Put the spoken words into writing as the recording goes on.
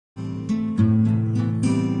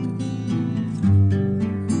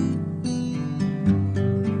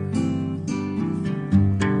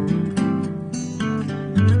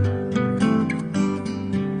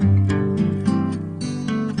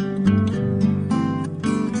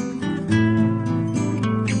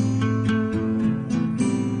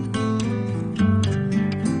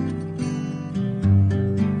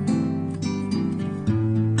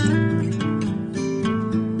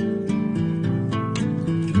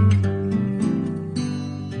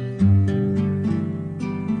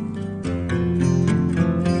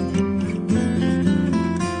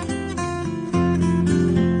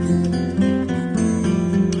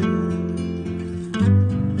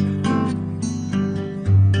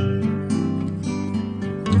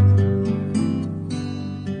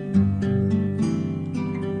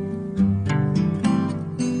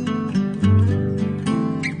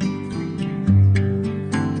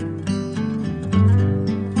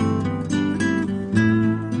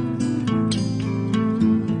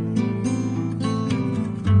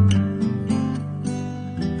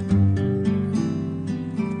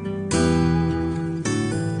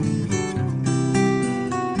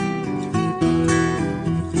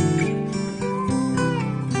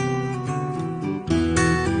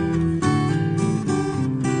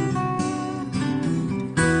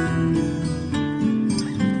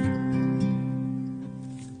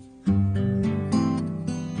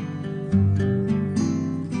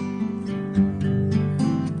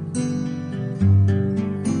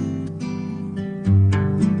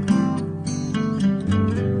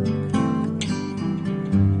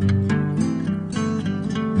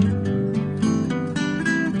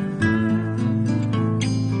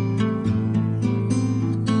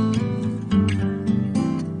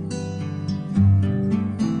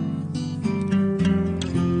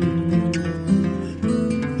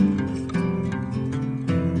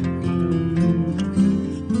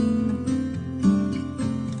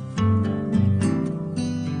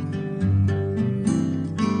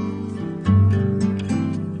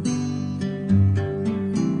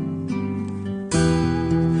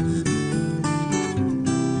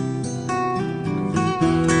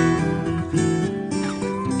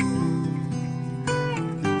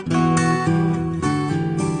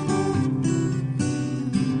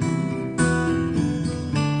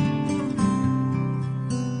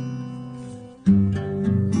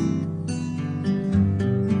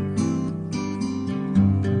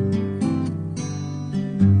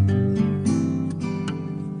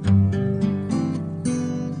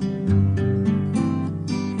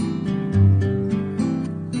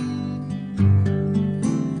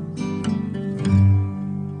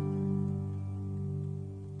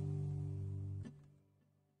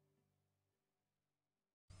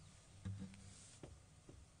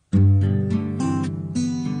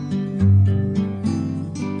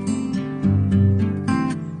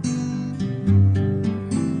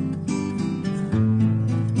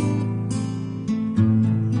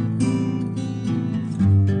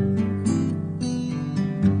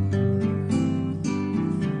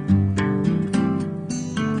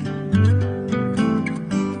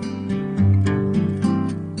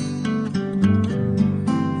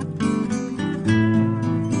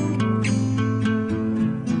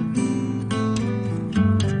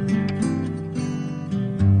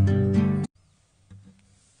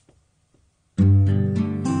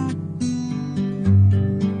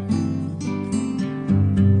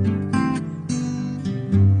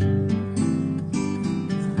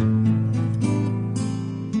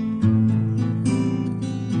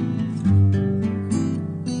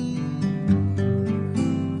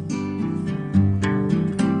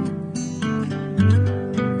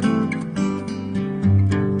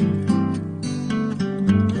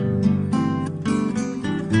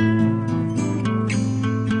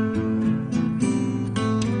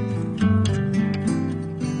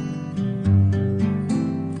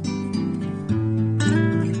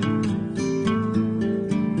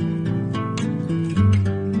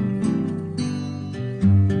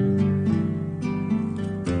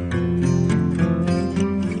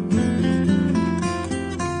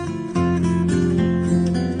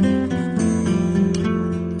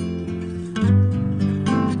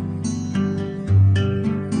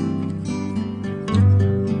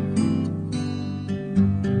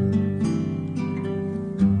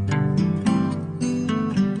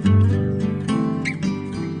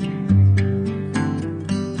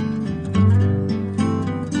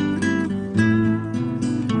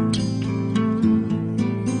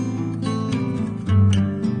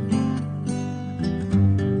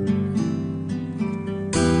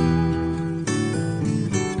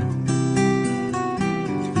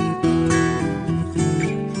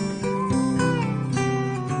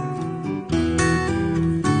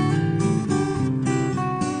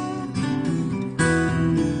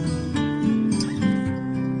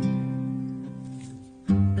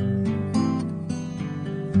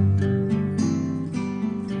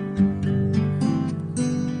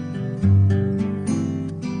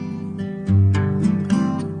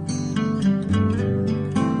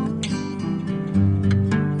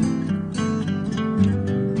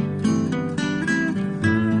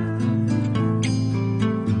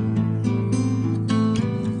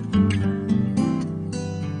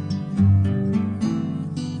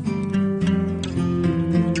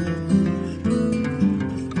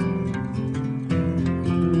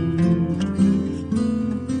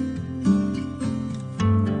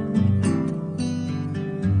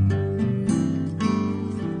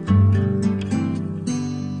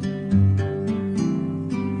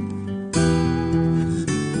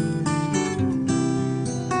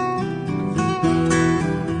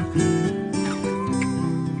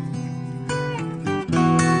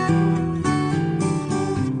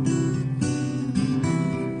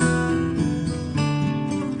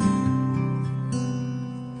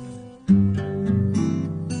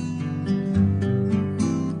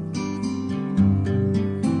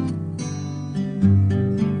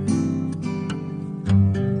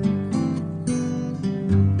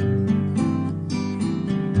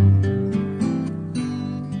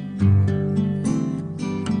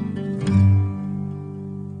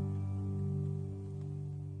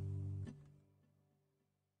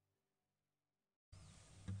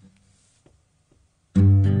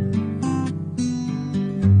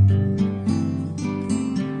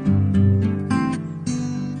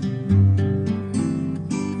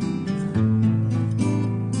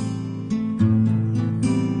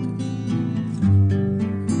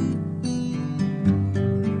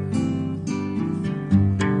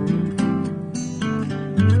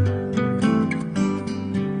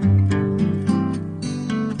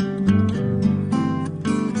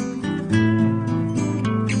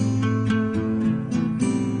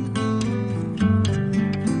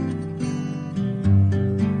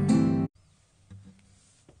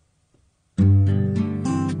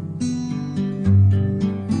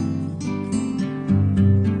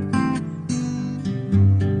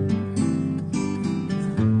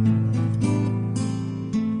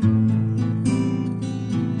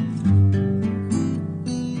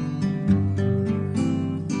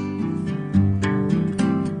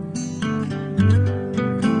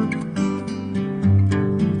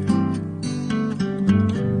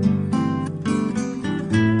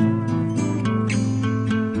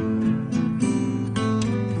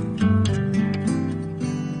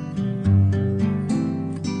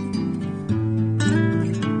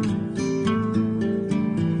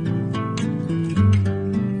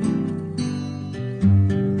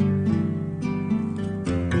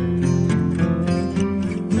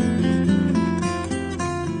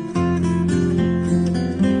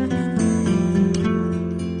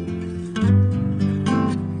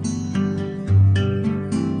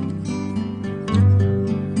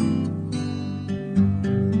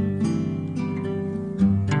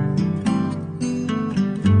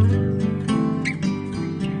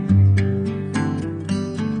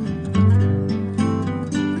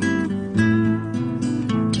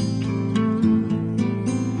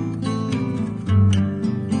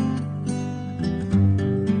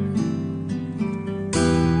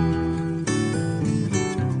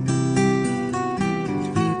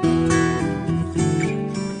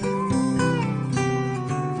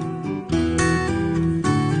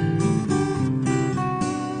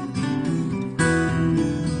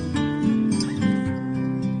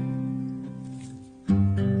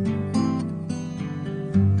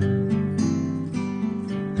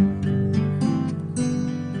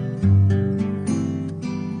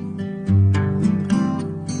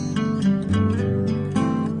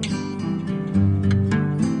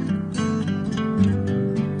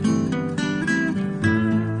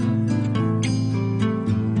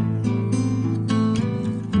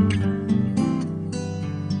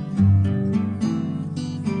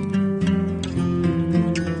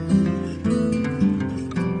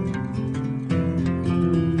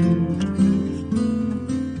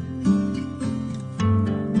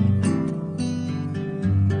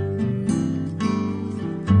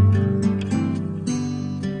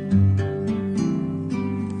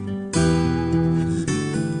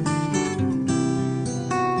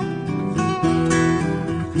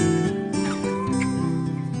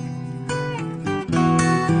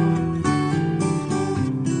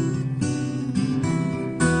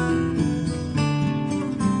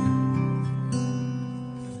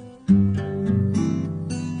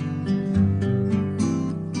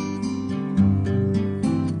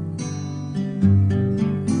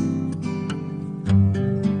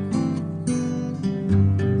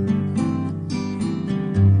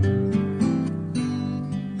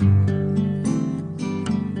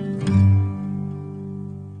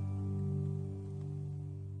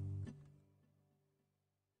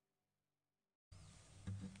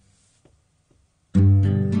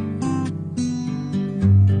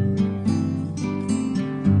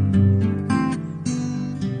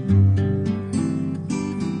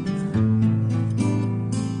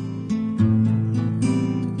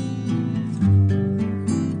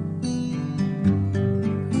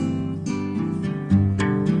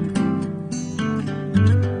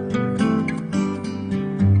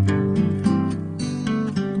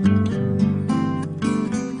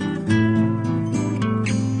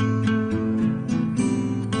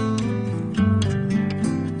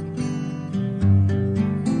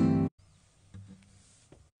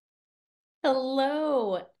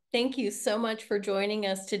Hello. Thank you so much for joining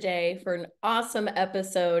us today for an awesome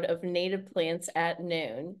episode of Native Plants at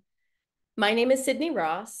Noon. My name is Cydney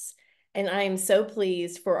Ross, and I am so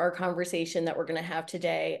pleased for our conversation that we're going to have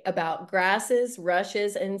today about grasses,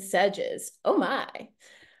 rushes, and sedges. Oh my.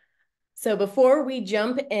 So before we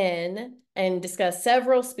jump in and discuss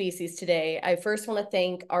several species today, I first want to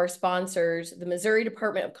thank our sponsors, the Missouri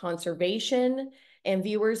Department of Conservation, and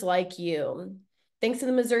viewers like you. Thanks to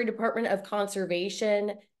the Missouri Department of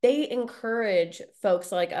Conservation, they encourage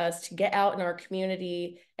folks like us to get out in our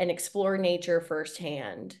community and explore nature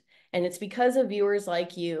firsthand. And it's because of viewers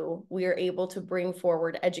like you, we are able to bring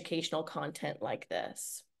forward educational content like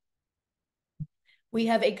this. We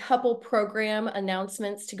have a couple program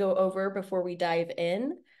announcements to go over before we dive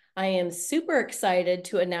in. I am super excited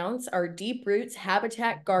to announce our Deep Roots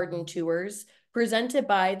Habitat Garden Tours presented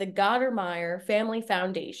by the Gottermeyer Family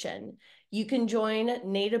Foundation. You can join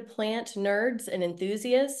native plant nerds and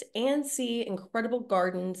enthusiasts and see incredible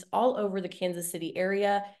gardens all over the Kansas City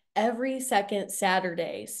area every second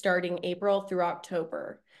Saturday, starting April through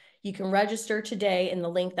October. You can register today in the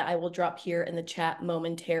link that I will drop here in the chat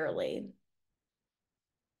momentarily.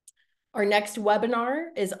 Our next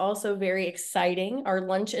webinar is also very exciting, our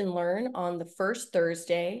Lunch and Learn on the first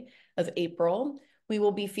Thursday of April. We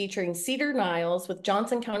will be featuring Cedar Niles with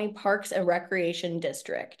Johnson County Parks and Recreation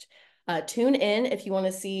District. Tune in if you want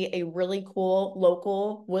to see a really cool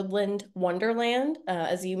local woodland wonderland.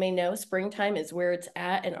 As you may know, springtime is where it's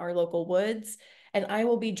at in our local woods. And I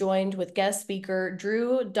will be joined with guest speaker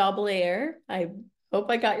Drew Daubelier. I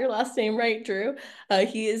hope I got your last name right, Drew.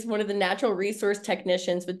 He is one of the natural resource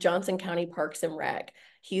technicians with Johnson County Parks and Rec.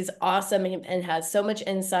 He's awesome and has so much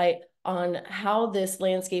insight on how this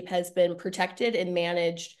landscape has been protected and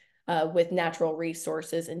managed with natural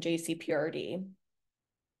resources in JCPRD.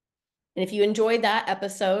 And if you enjoyed that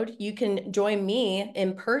episode, you can join me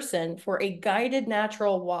in person for a guided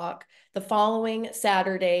natural walk the following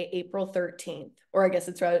Saturday, April 13th, or I guess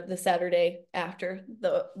it's the Saturday after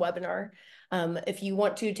the webinar. If you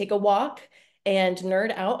want to take a walk and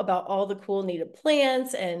nerd out about all the cool native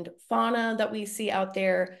plants and fauna that we see out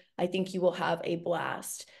there, I think you will have a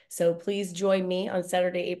blast. So please join me on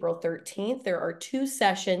Saturday, April 13th. There are 2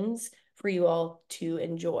 sessions for you all to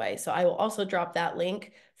enjoy. So I will also drop that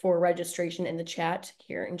link for registration in the chat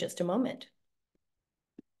here in just a moment.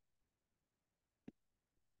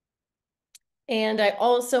 And I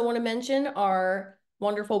also want to mention our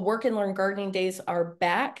wonderful Work and Learn Gardening Days are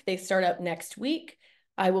back. They start up next week.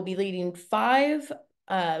 I will be leading 5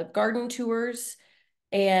 garden tours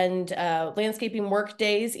and landscaping work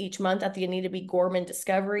days each month at the Anita B. Gorman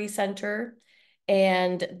Discovery Center.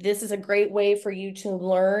 And this is a great way for you to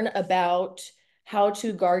learn about how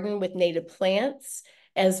to garden with native plants,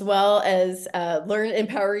 as well as learn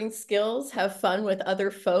empowering skills, have fun with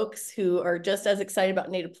other folks who are just as excited about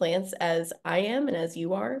native plants as I am and as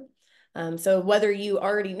you are. So whether you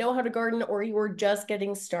already know how to garden or you are just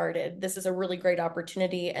getting started, this is a really great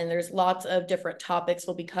opportunity, and there's lots of different topics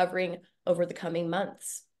we'll be covering over the coming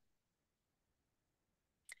months.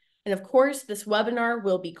 And of course, this webinar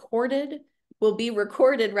will be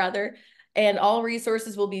recorded, and all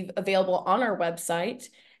resources will be available on our website.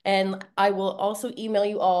 And I will also email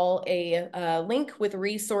you all a link with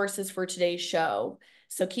resources for today's show.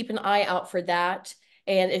 So keep an eye out for that.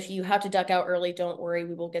 And if you have to duck out early, don't worry,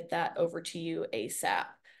 we will get that over to you ASAP.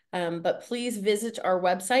 But please visit our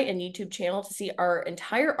website and YouTube channel to see our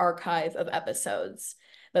entire archive of episodes.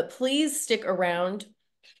 But please stick around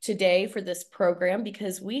today for this program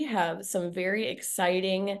because we have some very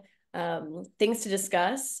exciting things to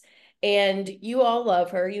discuss. And you all love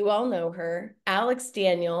her. You all know her. Alix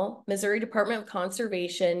Daniel, Missouri Department of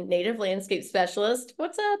Conservation, Native Landscape Specialist.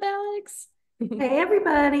 What's up, Alix? Hey,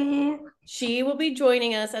 everybody. She will be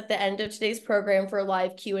joining us at the end of today's program for a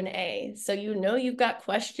live Q&A. So you know you've got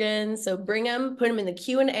questions, so bring them, put them in the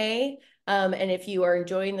Q&A. And if you are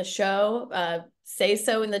enjoying the show, say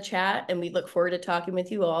so in the chat, and we look forward to talking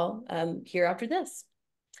with you all here after this.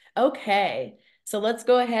 Okay, so let's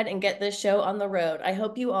go ahead and get this show on the road. I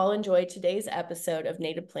hope you all enjoyed today's episode of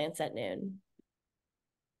Native Plants at Noon.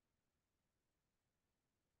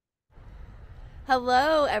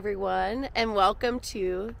 Hello, everyone, and welcome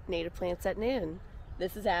to Native Plants at Noon.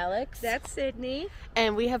 This is Alix. That's Cydney.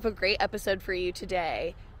 And we have a great episode for you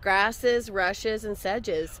today. Grasses, rushes, and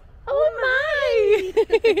sedges. Oh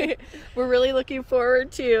my! We're really looking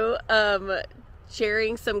forward to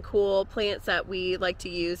sharing some cool plants that we like to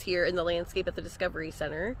use here in the landscape at the Discovery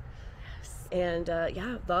Center. Yes. And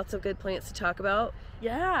yeah, lots of good plants to talk about.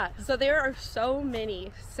 Yeah, so there are so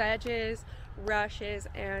many sedges, rushes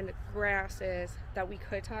and grasses that we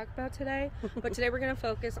could talk about today, but today we're going to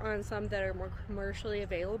focus on some that are more commercially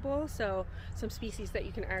available, so some species that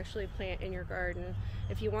you can actually plant in your garden.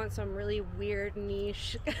 If you want some really weird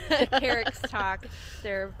niche Carex talk,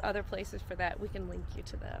 there are other places for that. We can link you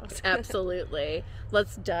to those. Absolutely.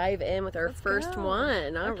 Let's dive in with our first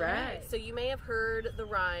one. All Okay. right. So you may have heard the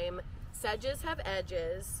rhyme, sedges have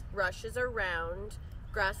edges, rushes are round,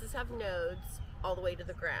 grasses have nodes, all the way to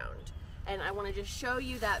the ground. And I want to just show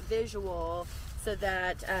you that visual so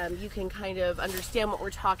that you can kind of understand what we're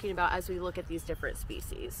talking about as we look at these different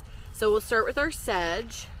species. So we'll start with our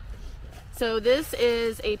sedge. So this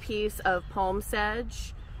is a piece of palm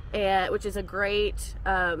sedge, which is a great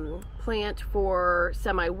plant for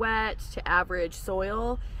semi-wet to average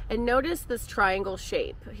soil. And notice this triangle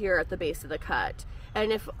shape here at the base of the cut.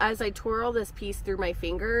 And as I twirl this piece through my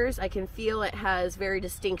fingers, I can feel it has very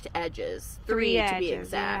distinct edges. Three edges, to be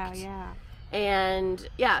exact. Yeah. And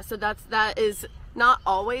yeah, so that is not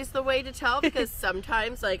always the way to tell, because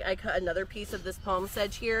sometimes like I cut another piece of this palm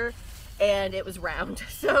sedge here and it was round.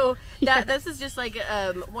 So this is just like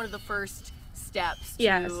one of the first steps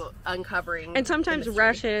to uncovering. And sometimes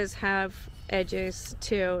rushes have edges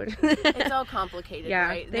too. It's all complicated,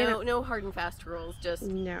 right? No hard and fast rules, just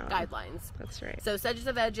guidelines. That's right. So sedges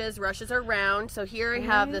have edges, rushes are round. So here I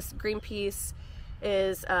have this green piece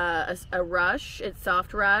is a rush. It's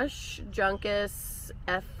soft rush, Juncus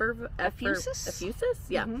effusus.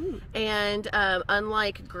 Yeah. And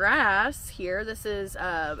unlike grass here, this is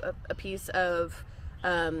a piece of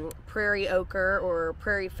prairie ochre or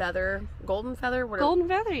prairie feather, golden feather,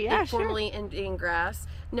 formerly Indian grass.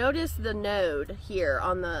 Notice the node here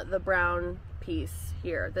on the brown piece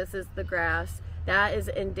here. This is the grass. That is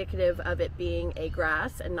indicative of it being a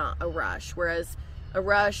grass and not a rush, whereas a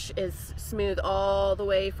rush is smooth all the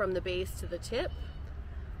way from the base to the tip.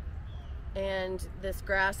 And this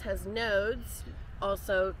grass has nodes,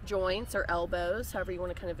 also joints or elbows, however you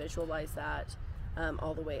want to kind of visualize that,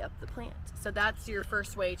 all the way up the plant. So that's your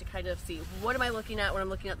first way to kind of see, what am I looking at when I'm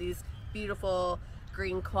looking at these beautiful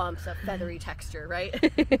green clumps of feathery texture,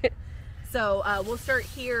 right? So we'll start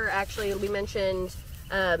here. Actually, we mentioned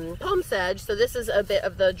palm sedge. So this is a bit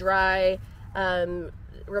of the dry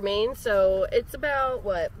remains. So it's about,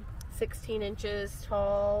 16 inches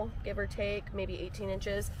tall, give or take, maybe 18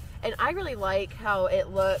 inches. And I really like how it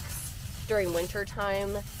looks during winter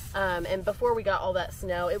time. And before we got all that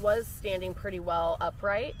snow, it was standing pretty well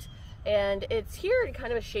upright. And it's here in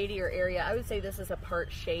kind of a shadier area. I would say this is a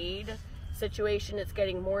part shade situation. It's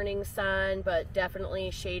getting morning sun, but definitely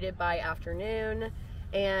shaded by afternoon.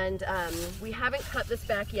 And we haven't cut this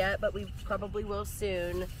back yet, but we probably will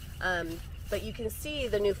soon. But you can see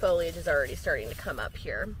the new foliage is already starting to come up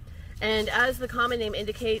here. And as the common name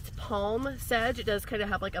indicates, palm sedge, it does kind of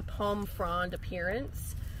have like a palm frond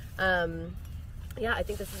appearance. Yeah, I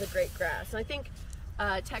think this is a great grass. And I think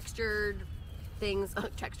textured things,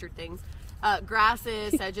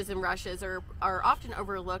 grasses, sedges, and rushes are often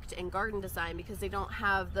overlooked in garden design because they don't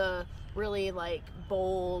have the really like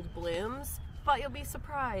bold blooms. But you'll be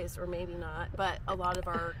surprised, or maybe not, but a lot of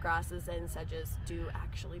our grasses and sedges do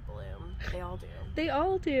actually bloom. They all do. They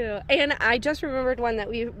all do. And I just remembered one that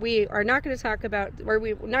we are not going to talk about, or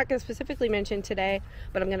we're not going to specifically mention today,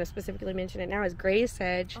 but I'm going to specifically mention it now, is gray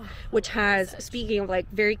sedge, which has, speaking of like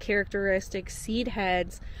very characteristic seed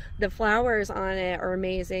heads, the flowers on it are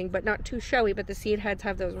amazing, but not too showy, but the seed heads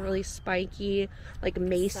have those really spiky, like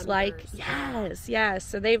mace-like. Yes.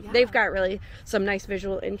 So they've got really some nice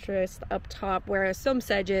visual interest up top. Whereas some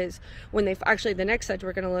sedges, when the next sedge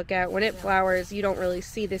we're going to look at, when it flowers, you don't really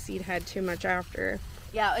see the seed head too much after.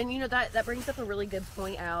 Yeah, and you know that brings up a really good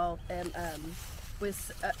point, Al. And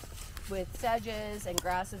with sedges and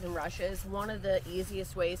grasses and rushes, one of the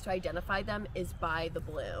easiest ways to identify them is by the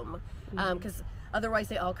bloom, because otherwise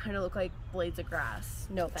they all kind of look like blades of grass.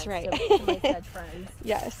 No offense to my sedge friends.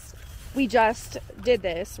 Yes. We just did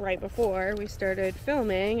this right before we started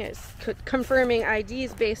filming. It's confirming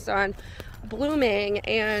IDs based on blooming,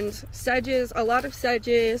 and sedges, a lot of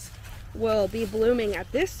sedges will be blooming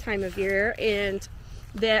at this time of year, and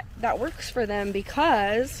that works for them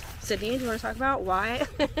because, Cydney, do you want to talk about why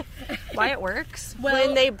it works? Well,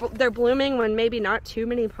 when they're blooming when maybe not too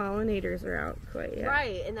many pollinators are out quite yet.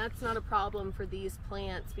 Right, and that's not a problem for these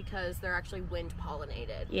plants because they're actually wind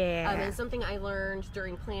pollinated. Yeah. And something I learned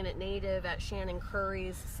during Planet Native at Shannon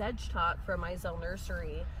Curry's sedge talk from my Zell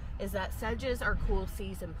Nursery is that sedges are cool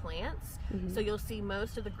season plants. So you'll see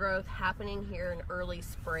most of the growth happening here in early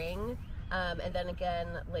spring, and then again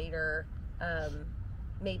later,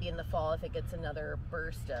 maybe in the fall if it gets another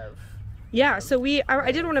burst of Yeah, so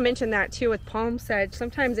I did want to mention that too with palm sedge.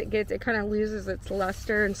 Sometimes it kind of loses its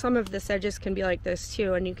luster, and some of the sedges can be like this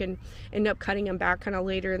too, and you can end up cutting them back kind of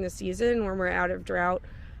later in the season when we're out of drought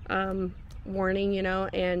warning, you know,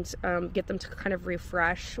 and get them to kind of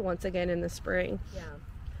refresh once again in the spring. Yeah.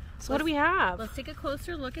 So what do we have? Let's take a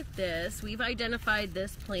closer look at this. We've identified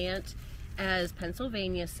this plant as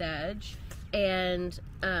Pennsylvania sedge, and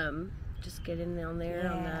just get in down there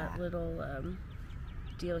on that little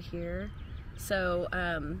deal here. So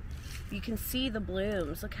you can see the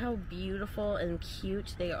blooms. Look how beautiful and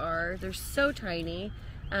cute they are. They're so tiny.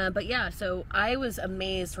 But yeah, so I was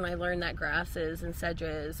amazed when I learned that grasses and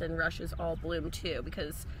sedges and rushes all bloom too,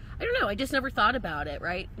 because I don't know, I just never thought about it,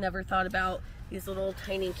 right? Never thought about these little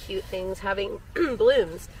tiny cute things having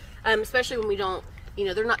blooms, especially when we don't, you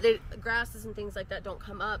know, grasses and things like that don't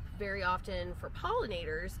come up very often for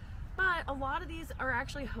pollinators, but a lot of these are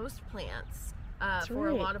actually host plants for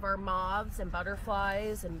a lot of our moths and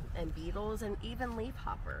butterflies and beetles and even leaf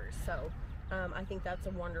hoppers. So I think that's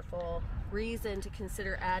a wonderful reason to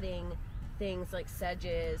consider adding things like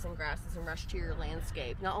sedges and grasses and rush to your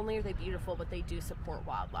landscape. Not only are they beautiful, but they do support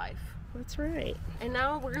wildlife. That's right. And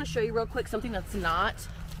now we're going to show you real quick something that's not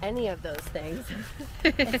any of those things.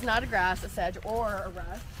 It's not a grass, a sedge, or a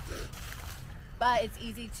rush, but it's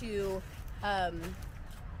easy to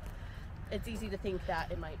think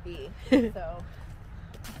that it might be. So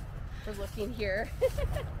we're looking here.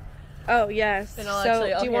 Oh yes. And I'll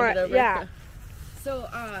hand it over. Yeah.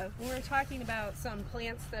 So we were talking about some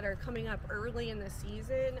plants that are coming up early in the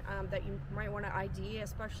season that you might want to ID,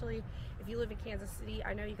 especially if you live in Kansas City.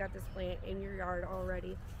 I know you got this plant in your yard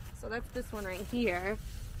already. So that's this one right here.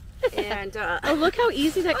 And oh, look how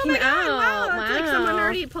easy that came out. Wow. It's like someone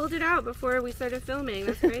already pulled it out before we started filming.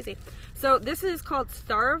 That's crazy. So this is called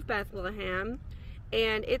Star of Bethlehem.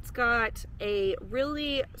 And it's got a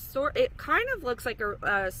really it kind of looks like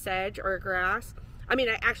a sedge or a grass. I mean,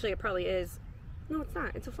 actually it probably is. No, it's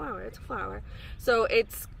not. It's a flower. It's a flower. So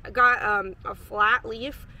it's got a flat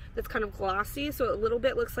leaf that's kind of glossy, so a little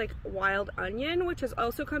bit looks like wild onion, which is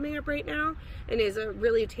also coming up right now and is a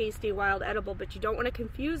really tasty wild edible. But you don't want to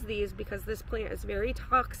confuse these because this plant is very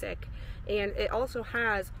toxic, and it also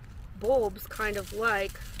has bulbs kind of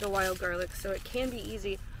like the wild garlic, so it can be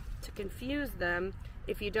easy to confuse them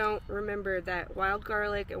if you don't remember that wild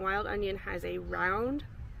garlic and wild onion has a round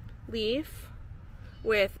leaf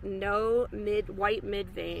with no white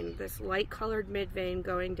midvein, this light colored midvein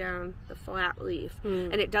going down the flat leaf.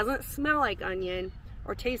 And it doesn't smell like onion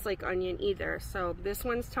or taste like onion either. So this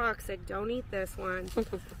one's toxic, don't eat this one.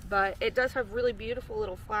 But it does have really beautiful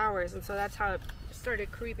little flowers, and so that's how it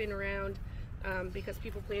started creeping around, because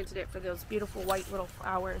people planted it for those beautiful white little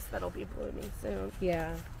flowers that'll be blooming soon.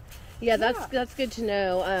 Yeah, that's good to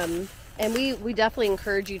know. And we definitely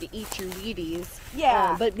encourage you to eat your Wheaties.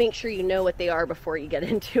 Yeah. But make sure you know what they are before you get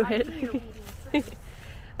into it.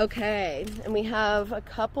 Okay, and we have a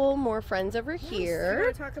couple more friends over here. You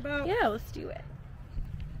want to talk about? Yeah, let's do it.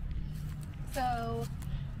 So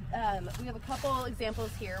we have a couple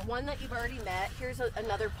examples here. One that you've already met. Here's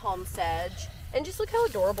another palm sedge. And just look how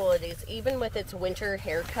adorable it is, even with its winter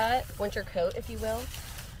haircut, winter coat, if you will.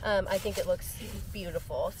 I think it looks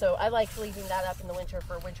beautiful. So I like leaving that up in the winter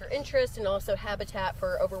for winter interest and also habitat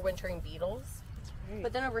for overwintering beetles.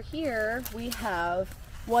 But then over here we have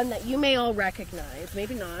one that you may all recognize,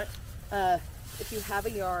 maybe not. If you have a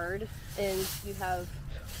yard and you have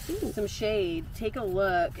some shade, take a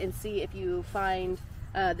look and see if you find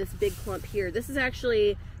this big clump here. This is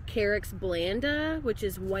actually Carex blanda, which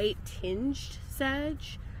is white tinged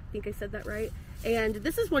sedge. I think I said that right. And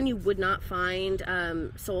this is one you would not find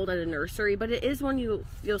sold at a nursery, but it is one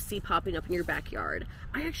you'll see popping up in your backyard.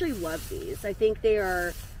 I actually love these. I think they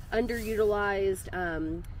are underutilized,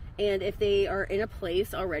 and if they are in a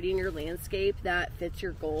place already in your landscape that fits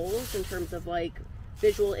your goals in terms of like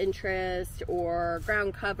visual interest or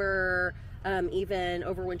ground cover, even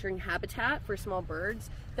overwintering habitat for small birds,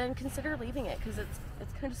 then consider leaving it, because it's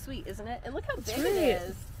kind of sweet, isn't it? And look how big it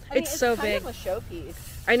is. I mean, it's so kind big. of a showpiece.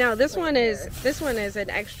 I know this one is an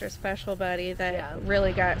extra special buddy that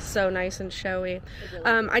really got so nice and showy.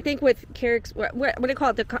 I think with Carex, what do you call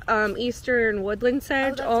it? The Eastern woodland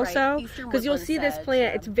sedge also, because you'll see this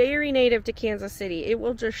plant. It's very native to Kansas City. It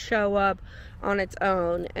will just show up on its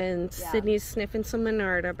own, and Cydney's sniffing some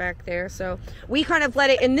Monarda back there. So we kind of let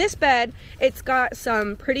it in this bed. It's got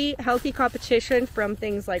some pretty healthy competition from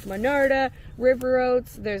things things like monarda, river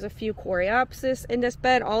oats. There's a few coreopsis in this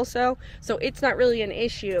bed also. So it's not really an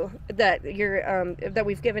issue that that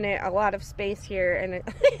we've given it a lot of space here, and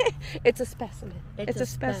it's a specimen. It's a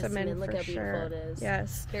specimen Look for how beautiful sure. it is.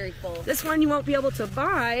 Yes. Very cool. This one you won't be able to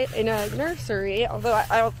buy in a nursery, although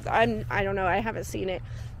I don't know, I haven't seen it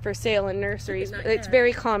for sale in nurseries. But it's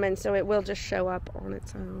very common, so it will just show up on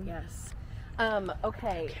its own. Yes.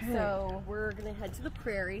 Okay, so we're gonna head to the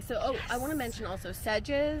prairie. So, I want to mention also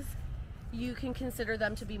sedges. You can consider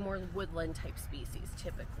them to be more woodland type species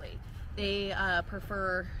typically. They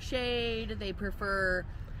prefer shade, they prefer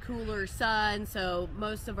cooler sun, so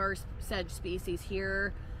most of our sedge species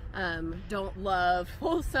here don't love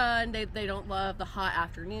full sun. They don't love the hot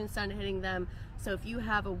afternoon sun hitting them. So if you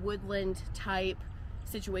have a woodland type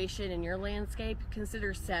situation in your landscape,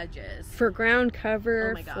 consider sedges. For ground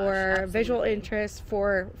cover, Oh my gosh, for absolutely. visual interest,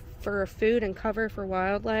 for food and cover for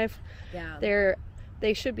wildlife. Yeah.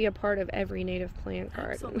 They should be a part of every native plant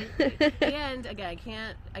garden. Absolutely. And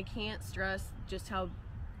again, I can't stress just how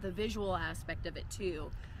the visual aspect of it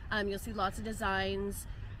too. You'll see lots of designs,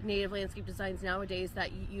 native landscape designs nowadays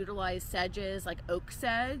that utilize sedges, like oak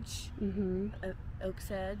sedge. Oak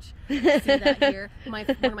sedge. See that here? One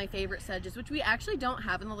of my favorite sedges, which we actually don't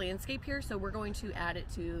have in the landscape here, so we're going to add it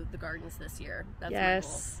to the gardens this year. That's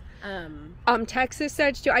Yes. my goal. Texas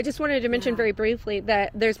sedge too. I just wanted to mention very briefly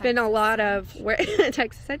that there's been a lot of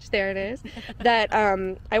Texas sedge. There it is. That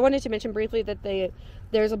I wanted to mention briefly that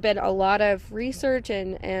there's been a lot of research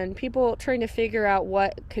and people trying to figure out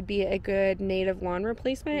what could be a good native lawn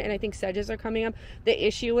replacement, and I think sedges are coming up. The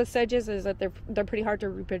issue with sedges is that they're pretty hard to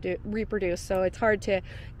reproduce, so it's hard to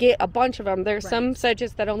get a bunch of them. There's some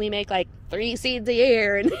sedges that only make like 3 seeds a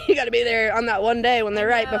year, and you got to be there on that one day when they're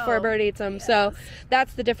ripe before a bird eats them. Yes. So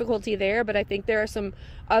that's the difficulty there, but I think there are some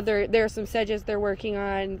sedges they're working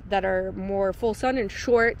on that are more full sun and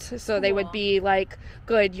short, so they would be like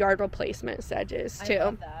good yard replacement sedges too. I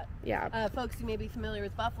love that. Yeah. Folks, you may be familiar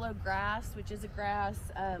with buffalo grass, which is a grass,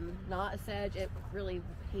 not a sedge. It really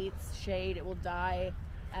hates shade. It will die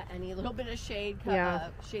at any little bit of shade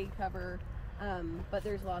cover. But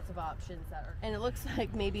there's lots of options that are, and it looks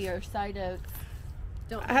like maybe our side oats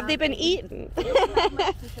don't have they been eaten?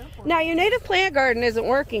 Now Now your native plant garden isn't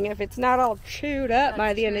working if it's not all chewed up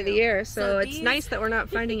by the end of the year. So it's nice that we're not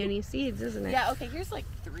finding any seeds, isn't it? Yeah. Okay. Here's like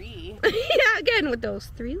 3. Yeah. Again with those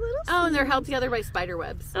 3 little seeds. Oh, and they're held together by spider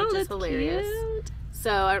webs, which is hilarious. Cute.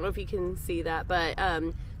 So I don't know if you can see that, but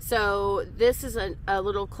so this is a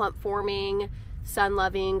little clump forming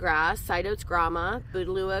sun-loving grass, side oats grama,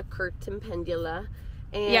 Bouteloua curtipendula.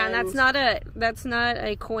 And that's not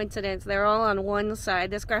a coincidence. They're all on one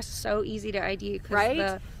side. This grass is so easy to ID.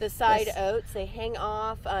 Right? The side oats, they hang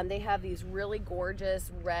off. They have these really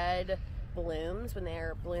gorgeous red blooms when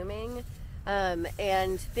they're blooming.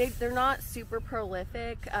 And they're not super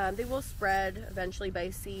prolific. They will spread eventually by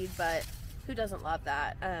seed, but who doesn't love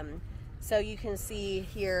that? So you can see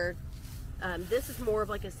here, this is more of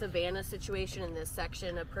like a savanna situation in this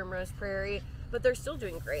section of Primrose Prairie, but they're still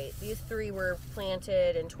doing great. These 3 were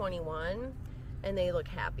planted in 21 and they look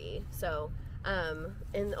happy. So,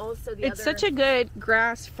 and also it's such a good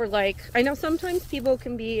grass for, like, I know sometimes people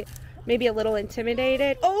can be maybe a little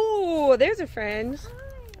intimidated. Oh, there's a friend.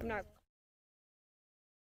 I'm not.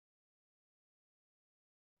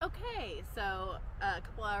 Okay, so a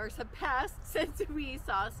couple hours have passed since we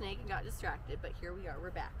saw a snake and got distracted, but here we are,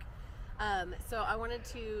 we're back. So I wanted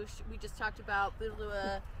to, we just talked about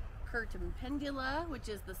Bouteloua curtipendula, which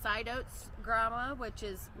is the side oats grama, which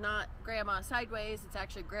is not grama sideways, it's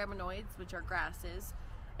actually graminoids, which are grasses.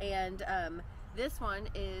 And this one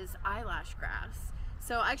is eyelash grass.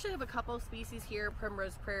 So I actually have a couple species here,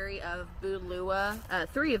 Primrose Prairie, of Bouteloua,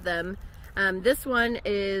 3 of them. This one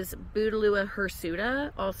is Bouteloua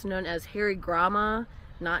hirsuta, also known as hairy grama,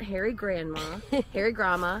 not hairy grandma, hairy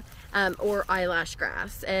grama, or eyelash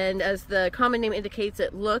grass. And as the common name indicates,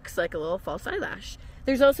 it looks like a little false eyelash.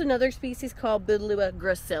 There's also another species called Bouteloua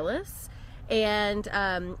gracilis. And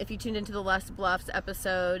if you tuned into the Last Bluffs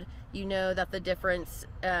episode, you know that the difference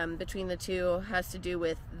between the two has to do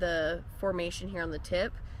with the formation here on the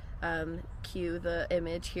tip. Cue the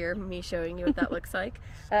image here, me showing you what that looks like.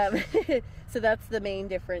 So that's the main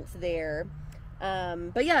difference there.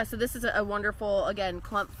 But yeah, so this is a wonderful, again,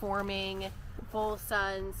 clump forming, full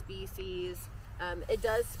sun species. It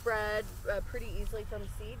does spread pretty easily from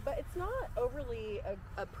seed, but it's not overly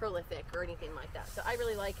prolific or anything like that. So I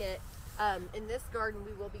really like it. In this garden,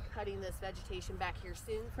 we will be cutting this vegetation back here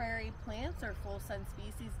soon. Prairie plants or full sun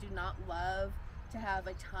species do not love to have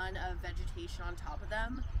a ton of vegetation on top of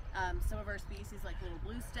them. Some of our species, like little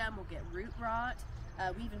bluestem, will get root rot.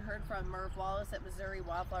 We even heard from Merv Wallace at Missouri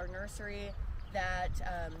Wildflower Nursery that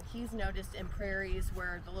he's noticed in prairies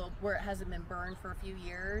where it hasn't been burned for a few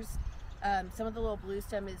years, some of the little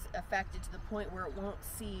bluestem is affected to the point where it won't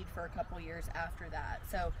seed for a couple years after that.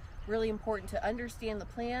 So really important to understand the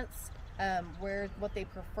plants, what they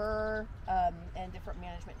prefer, and different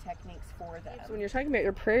management techniques for them. So when you're talking about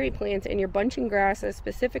your prairie plants and your bunching grasses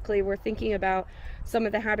specifically, we're thinking about some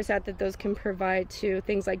of the habitat that those can provide to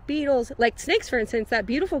things like beetles, like snakes, for instance. That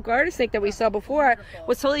beautiful garter snake that we saw before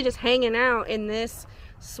was totally just hanging out in this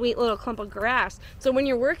sweet little clump of grass. So when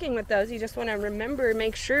you're working with those, you just want to remember,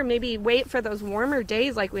 make sure, maybe wait for those warmer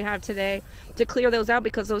days like we have today to clear those out,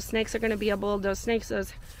 because those snakes are going to be able, those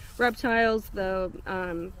reptiles, the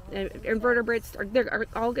invertebrates, they're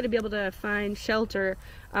all going to be able to find shelter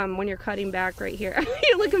when you're cutting back right here.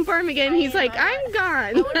 You're looking for him again. He's like, I'm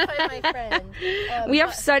gone. I want to find my friend. We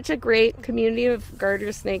have such a great community of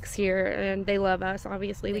garter snakes here, and they love us,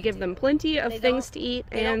 obviously. We give them plenty of things to eat.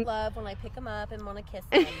 They don't love when I pick them up and want to kiss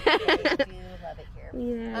them. They do love it here.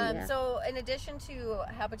 Yeah. So in addition to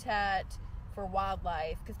habitat for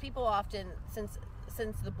wildlife, because people often, since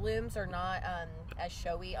the blooms are not as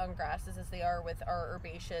showy on grasses as they are with our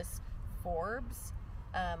herbaceous forbs,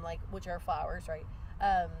 which are flowers, right?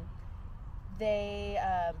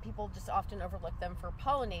 People just often overlook them for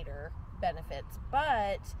pollinator benefits,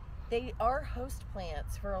 but they are host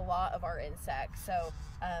plants for a lot of our insects. So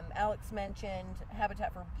Alix mentioned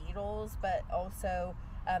habitat for beetles, but also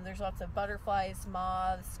there's lots of butterflies,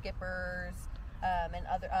 moths, skippers, and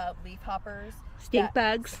other leaf hoppers. Stink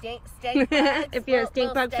bugs. Stink bugs. If you're a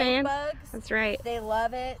stink bug fan, bugs, that's right. They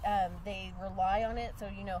love it. They rely on it. So,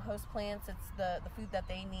 host plants, it's the food that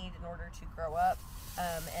they need in order to grow up.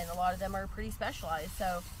 And a lot of them are pretty specialized.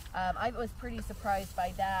 So I was pretty surprised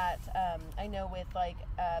by that. I know with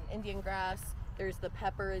Indian grass, there's the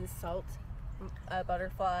pepper and salt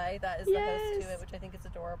butterfly that is the host to it, which I think is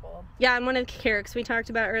adorable. Yeah, and one of the Carex we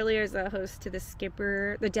talked about earlier is the host to the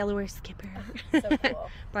skipper, the Delaware skipper. So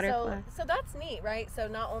cool. Butterfly. So that's neat, right? So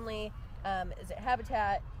not only is it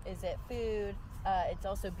habitat, is it food, it's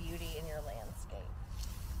also beauty in your landscape.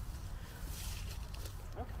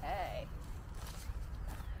 Okay.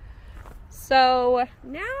 So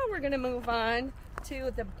now we're going to move on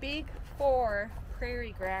to the big four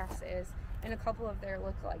prairie grasses and a couple of their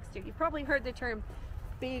lookalikes too. You've probably heard the term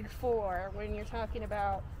big four when you're talking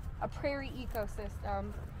about a prairie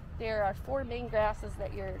ecosystem. There are four main grasses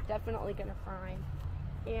that you're definitely going to find.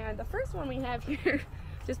 And the first one we have here,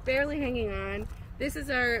 just barely hanging on, this is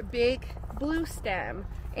our big bluestem,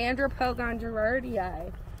 Andropogon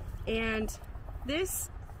gerardii. And this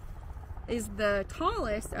is the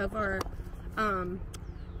tallest of our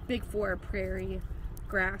big four prairie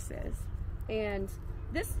grasses. And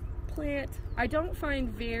this plant I don't find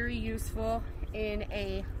very useful in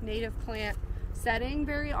a native plant setting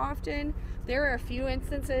very often. There are a few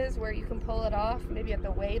instances where you can pull it off, maybe at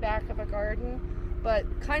the way back of a garden, but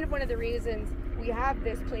kind of one of the reasons we have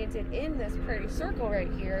this planted in this prairie circle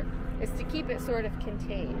right here is to keep it sort of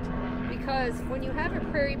contained. Because when you have a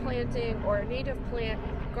prairie planting or a native plant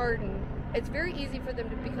garden, it's very easy for them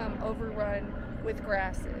to become overrun with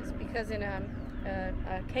grasses, because in a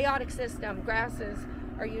chaotic system, grasses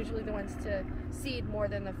are usually the ones to seed more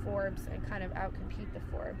than the forbs and kind of outcompete the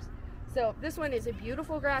forbs. So this one is a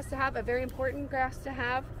beautiful grass to have, a very important grass to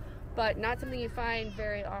have, but not something you find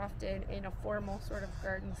very often in a formal sort of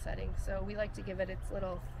garden setting. So we like to give it its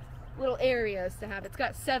little areas to have. It's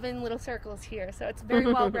got 7 little circles here, so it's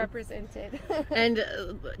very well represented. And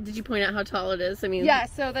did you point out how tall it is? I mean, yeah.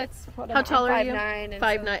 So that's how tall are you? 5'9".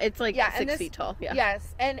 5'9". It's like 6 feet tall. Yeah.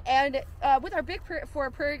 Yes, and with our big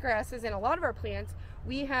four prairie grasses and a lot of our plants,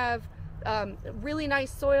 we have really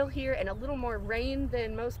nice soil here and a little more rain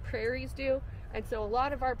than most prairies do, and so a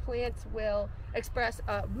lot of our plants will express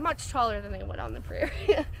much taller than they would on the prairie.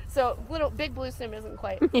 So big bluestem isn't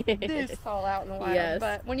quite this tall out in the wild. Yes.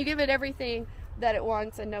 But when you give it everything that it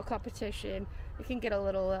wants and no competition, it can get a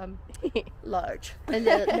little large and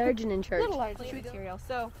large and in charge. Little large material.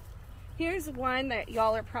 So here's one that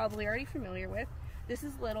y'all are probably already familiar with. This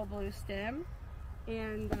is little bluestem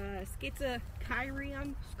and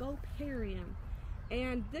Schizachyrium, scoparium.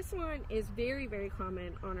 And this one is very, very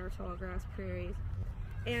common on our tall grass prairies.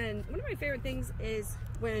 And one of my favorite things is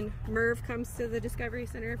when Merv comes to the Discovery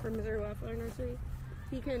Center for Missouri Wildflower Nursery,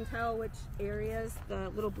 he can tell which areas the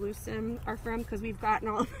little bluestem are from, because we've gotten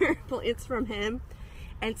all of our plants from him.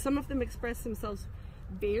 And some of them express themselves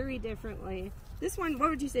very differently. This one, what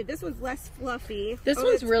would you say? This one's less fluffy. This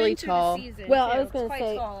one's really tall. Well, too. I was going to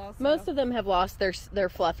say, most of them have lost their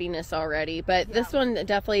fluffiness already, but this one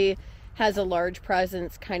definitely has a large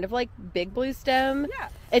presence, kind of like big bluestem. Yeah.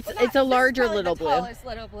 It's a larger little blue. Tallest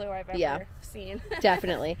little blue I've ever seen.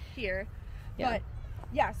 Definitely. Here. Yeah. But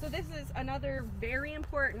yeah, so this is another very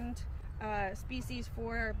important species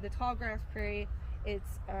for the tall grass prairie.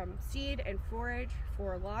 It's seed and forage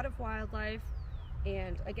for a lot of wildlife,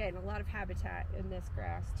 and again, a lot of habitat in this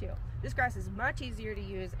grass too. This grass is much easier to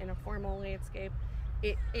use in a formal landscape.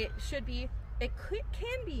 It can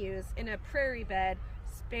be used in a prairie bed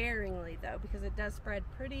sparingly though, because it does spread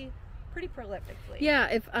pretty prolifically. Yeah,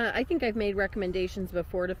 if I think I've made recommendations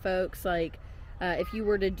before to folks, like if you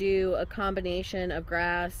were to do a combination of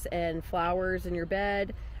grass and flowers in your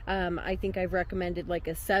bed, I think I've recommended like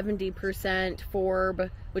a 70% forb,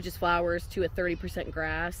 which is flowers, to a 30%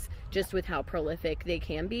 grass, just with how prolific they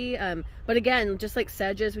can be. But again, just like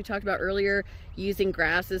sedges we talked about earlier, using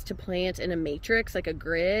grasses to plant in a matrix, like a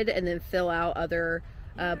grid, and then fill out other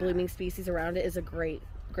blooming species around it is a great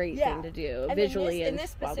thing to do, and visually and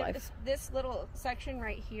wildlife. This little section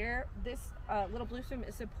right here, this little bluestem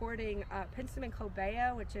is supporting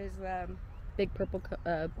Pennsylvanica, which is big purple.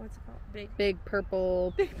 What's it called? Big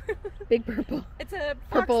purple. It's a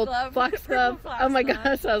foxglove. Oh my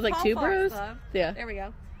gosh, I was like tuberose. Yeah. There we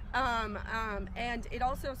go. And it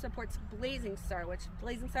also supports blazing star, which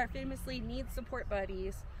blazing star famously needs support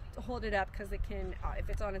buddies to hold it up, because it can, if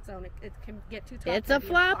it's on its own, it can get too tough. It's a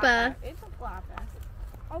floppa. It's a floppa.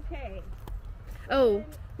 Okay. Oh,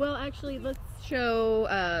 well, actually, let's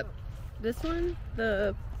show this one,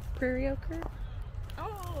 the prairie ochre.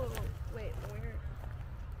 Oh, wait, where?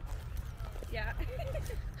 Yeah.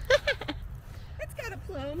 It's got a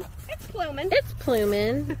plume. It's pluming. It's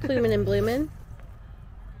pluming and blooming.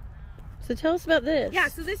 So tell us about this. Yeah,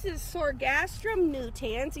 so this is Sorghastrum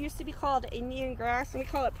nutans. It used to be called Indian grass, and we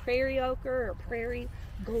call it prairie ochre or prairie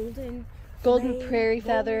golden prairie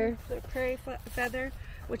feather. Prairie feather,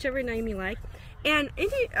 whichever name you like. And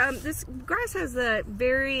this grass has a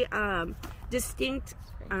very distinct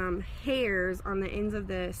hairs on the ends of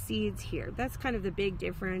the seeds here. That's kind of the big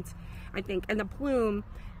difference, I think. And the plume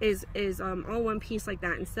is all one piece like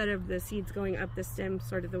that, instead of the seeds going up the stem,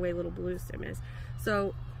 sort of the way little bluestem is.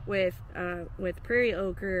 So with prairie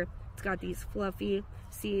ochre, it's got these fluffy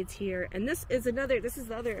seeds here, and this is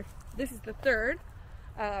the third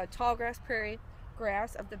tall grass prairie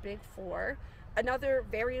grass of the big four. Another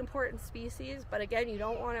very important species, but again, you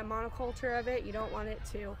don't want a monoculture of it. You don't want it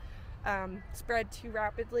to spread too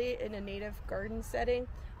rapidly in a native garden setting.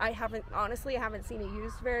 I haven't seen it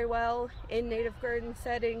used very well in native garden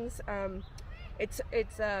settings. It's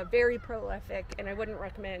very prolific, and I wouldn't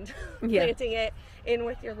recommend planting it in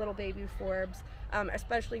with your little baby forbs,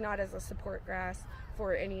 especially not as a support grass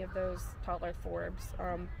for any of those taller forbs.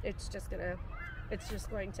 It's just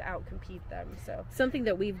going to outcompete them. So something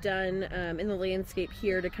that we've done in the landscape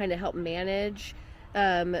here to kind of help manage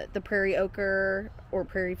the prairie ochre or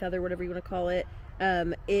prairie feather, whatever you want to call it,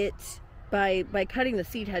 by cutting the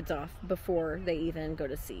seed heads off before they even go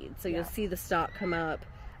to seed. So you'll see the stalk come up.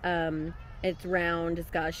 It's round, it's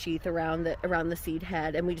got a sheath around the seed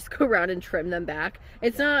head, and we just go around and trim them back.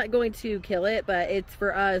 It's not going to kill it, but it's,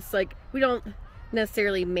 for us, like, we don't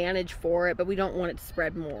necessarily manage for it, but we don't want it to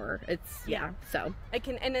spread more. It's so it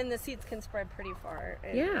can, and then the seeds can spread pretty far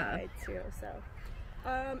too. So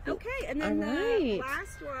okay, and then the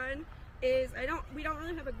last one is, we don't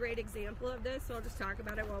really have a great example of this, so I'll just talk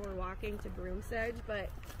about it while we're walking to broom sedge. But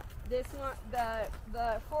this one,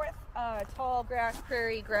 the fourth tall grass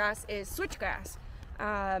prairie grass is switchgrass,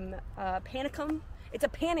 Panicum. It's a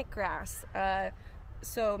panic grass,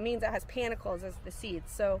 so it means it has panicles as the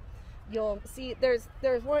seeds. So you'll see there's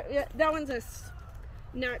one, that one's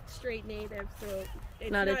not straight native, so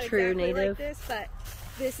it's not a true exactly native like this, but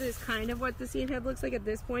this is kind of what the seed head looks like at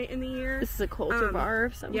this point in the year. This is a cultivar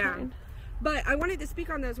of some kind. But I wanted to speak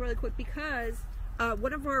on those really quick, because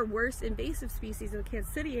one of our worst invasive species in the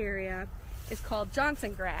Kansas City area is called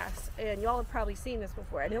Johnson grass, and y'all have probably seen this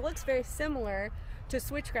before, and it looks very similar to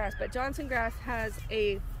switchgrass, but Johnson grass has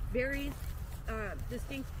a very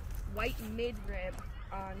distinct white midrib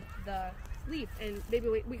on the leaf, and maybe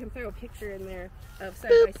we can throw a picture in there of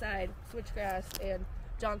side by side switchgrass and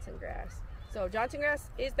Johnson grass. So Johnson grass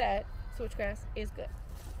is bad, switchgrass is good.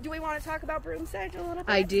 Do we want to talk about broom sedge a little bit?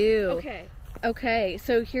 I do. Okay,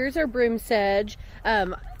 so here's our broom sedge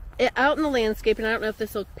out in the landscape, and I don't know if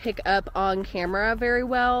this will pick up on camera very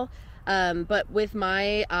well, but with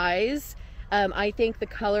my eyes, I think the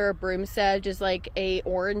color of broom sedge is like a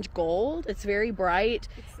orange gold. It's very bright.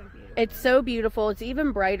 It's so beautiful. It's so beautiful. It's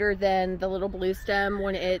even brighter than the little bluestem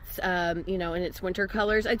when it's, you know, in its winter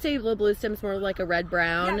colors. I'd say little bluestem's more like a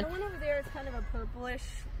red-brown. Yeah, the one over there is kind of a purplish,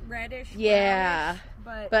 reddish, yeah,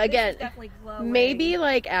 brownish, but again, definitely glowing. maybe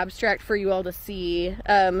like abstract for you all to see.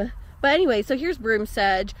 But anyway, so here's broom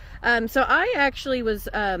sedge. So I actually was,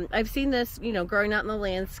 I've seen this, you know, growing out in the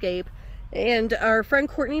landscape. And our friend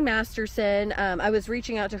Courtney Masterson, I was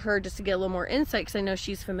reaching out to her just to get a little more insight because I know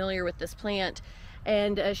she's familiar with this plant.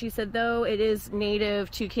 And she said, though it is native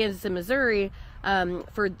to Kansas and Missouri,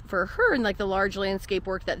 for her and like the large landscape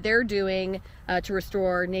work that they're doing to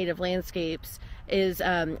restore native landscapes, is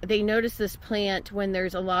they notice this plant when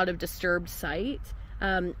there's a lot of disturbed site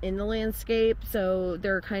in the landscape. So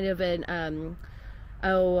they're kind of an,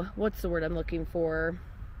 oh, what's the word I'm looking for?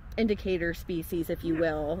 Indicator species, if you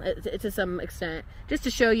will, to some extent, just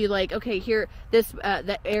to show you like, okay, here this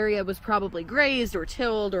that area was probably grazed or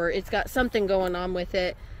tilled, or it's got something going on with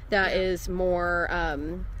it that is more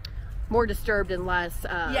more disturbed and less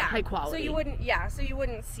high quality. So you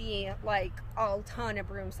wouldn't see like a ton of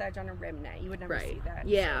broom sedge on a remnant. You would never see that.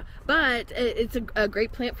 Yeah, but it's a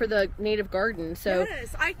great plant for the native garden. So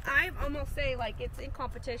yes, I almost say like it's in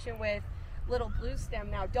competition with little bluestem.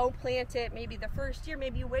 Now don't plant it maybe the first year,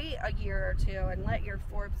 maybe wait a year or two and let your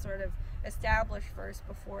forb sort of establish first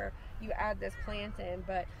before you add this plant in.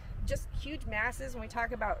 But just huge masses, when we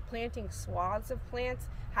talk about planting swaths of plants,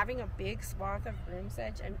 having a big swath of broom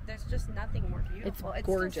sedge, and there's just nothing more beautiful. It's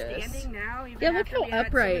gorgeous. Still standing now, even yeah, look after how we had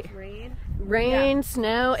upright. so much rain,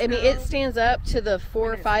 snow. I mean, it stands up to the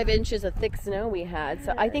 4 or 5 gorgeous. inches of thick snow we had.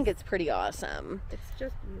 So I think it's pretty awesome. It's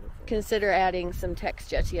just beautiful. Consider adding some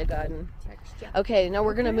texture to your garden. Okay, now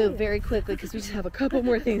we're gonna move very quickly because we just have a couple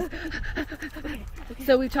more things.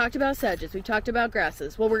 So we've talked about sedges, we've talked about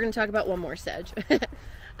grasses. Well, we're gonna talk about one more sedge.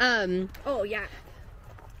 Oh yeah.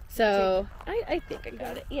 So I think I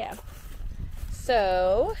got it. Yeah.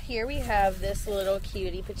 So here we have this little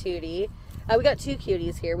cutie patootie. We got 2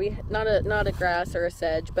 cuties here. We not a grass or a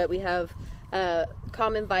sedge, but we have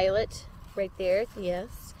common violet right there.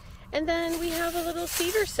 Yes. And then we have a little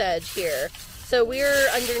cedar sedge here. So we're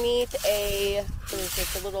underneath a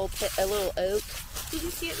little oak. Did you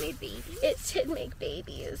see it made babies? It did make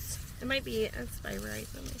babies. It might be a spirite.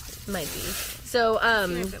 Might be. So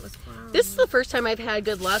this is the first time I've had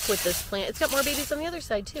good luck with this plant. It's got more babies on the other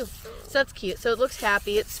side too. So that's cute. So it looks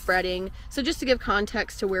happy. It's spreading. So just to give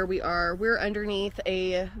context to where we are, we're underneath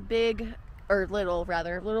a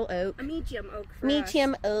little oak. A medium oak for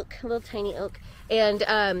Medium oak, a little tiny oak.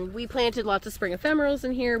 And we planted lots of spring ephemerals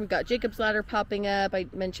in here. We've got Jacob's ladder popping up. I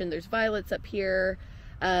mentioned there's violets up here,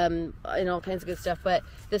 and all kinds of good stuff. But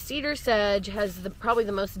the cedar sedge has probably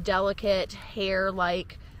the most delicate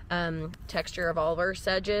hair-like texture of all of our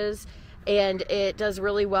sedges. And it does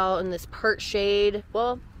really well in this part shade,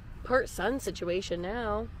 well, part sun situation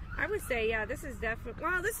now. I would say, yeah, this is definitely,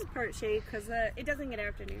 well, this is part shade because it doesn't get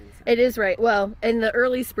afternoons. It is right. Well, in the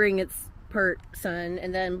early spring, it's part sun,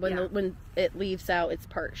 and then when it leaves out, it's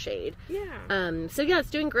part shade. Yeah. So yeah,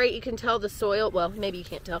 it's doing great. You can tell the soil, well, maybe you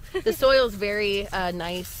can't tell. The soil is very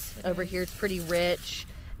nice over here. It's pretty rich,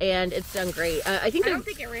 and it's done great. I don't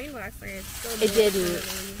think it rained last night. It didn't.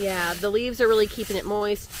 Yeah, the leaves are really keeping it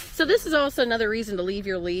moist. So this is also another reason to leave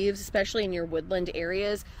your leaves, especially in your woodland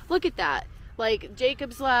areas. Look at that. Like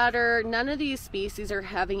Jacob's ladder, none of these species are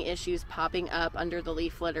having issues popping up under the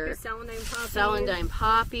leaf litter. Celandine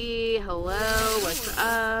poppy, hello, what's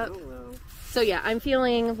up? Hello. So yeah, I'm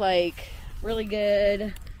feeling like really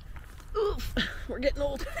good. Oof, we're getting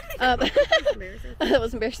old. That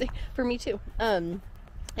was embarrassing for me too.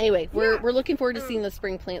 Anyway, we're looking forward to seeing the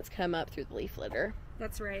spring plants come up through the leaf litter.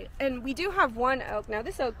 That's right. And we do have one oak. Now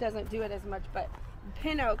this oak doesn't do it as much, but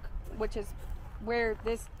pin oak, which is where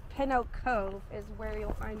this Pin Oak Cove is where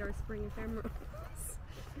you'll find our spring ephemerals.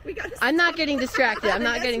 I'm not getting distracted. I'm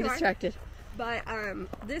not getting distracted. But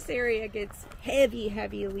this area gets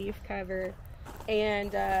heavy leaf cover,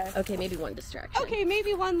 and okay, maybe one distraction. Okay,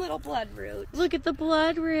 maybe one little bloodroot. Look at the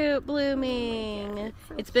bloodroot blooming.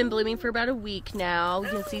 It's been blooming for about a week now. You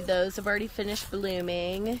can see those have already finished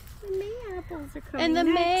blooming. The May apples are coming. And the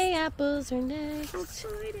next. May apples are next. So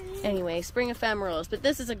exciting. Anyway, spring ephemerals, but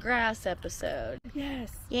this is a grass episode.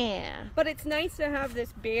 Yes. Yeah. But it's nice to have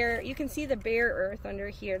this bare, you can see the bare earth under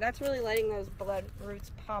here. That's really letting those blood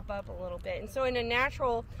roots pop up a little bit. And so in a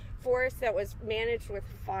natural forest that was managed with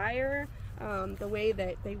fire, the way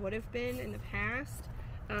that they would have been in the past,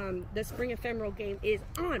 the spring ephemeral game is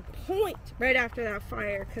on point right after that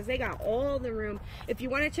fire because they got all the room. If you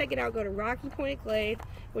want to check it out, go to Rocky Point Glade,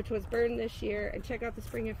 which was burned this year, and check out the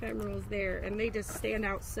spring ephemerals there, and they just stand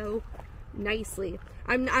out so nicely.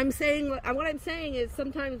 I'm saying what I'm saying is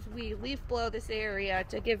sometimes we leaf blow this area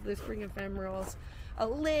to give the spring ephemerals a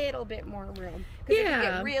little bit more room, because they can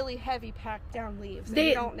get really heavy packed down leaves.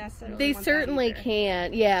 They don't necessarily want certainly that either.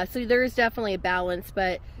 can. Yeah, so there's definitely a balance,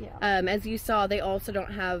 but as you saw, they also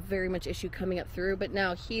don't have very much issue coming up through. But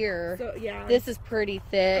now here, so yeah, this is pretty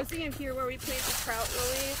thick. I'm seeing here where we plant the trout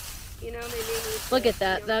lilies, you know, they may need to, look at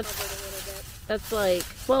that. you know, cover it a little bit. That's like,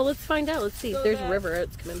 well, let's find out. Let's see. So There's river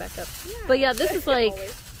oats coming back up. Yeah, but yeah, this is like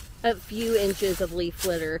always. a few inches of leaf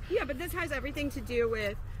litter. Yeah, but this has everything to do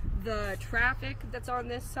with the traffic that's on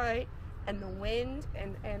this site, and the wind,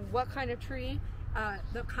 and what kind of tree.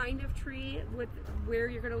 The kind of tree with where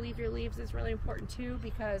you're going to leave your leaves is really important too,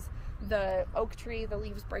 because the oak tree, the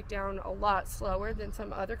leaves break down a lot slower than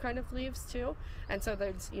some other kind of leaves too, and so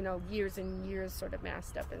there's, you know, years and years sort of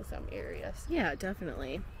massed up in some areas. Yeah,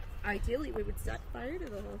 definitely. Ideally, we would set fire to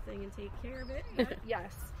the whole thing and take care of it.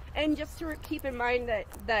 Yes. And just to keep in mind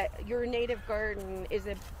that your native garden is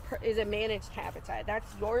a managed habitat. That's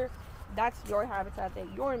your habitat that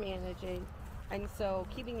you're managing. And so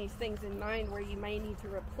keeping these things in mind, where you may need to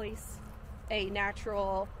replace a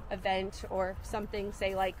natural event or something,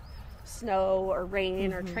 say like snow or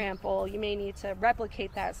rain or trample, you may need to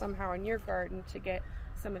replicate that somehow in your garden to get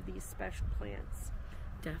some of these special plants.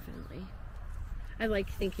 Definitely. I like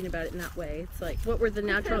thinking about it in that way. It's like, what were the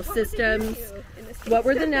natural systems? What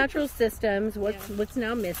were the natural systems? What's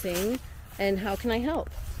now missing? And how can I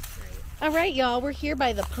help? Right. All right, y'all, we're here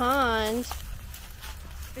by the pond.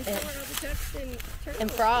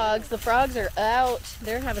 And frogs. The frogs are out.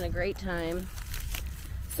 They're having a great time.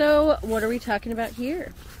 So, what are we talking about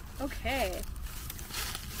here? Okay.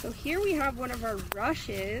 So here we have one of our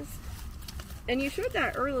rushes. And you showed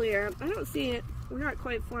that earlier. I don't see it. We're not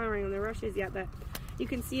quite flowering on the rushes yet, but you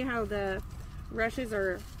can see how the rushes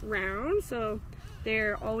are round, so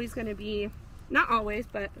they're always going to be, not always,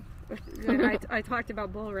 but I talked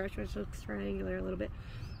about bulrush, which looks triangular a little bit,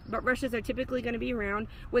 but rushes are typically going to be round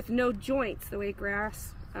with no joints, the way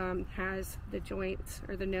grass has the joints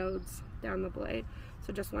or the nodes down the blade,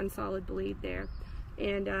 so just one solid blade there.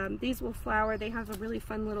 And these will flower. They have a really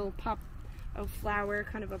fun little pop of flower,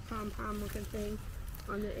 kind of a pom-pom looking thing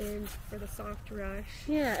on the end for the soft rush.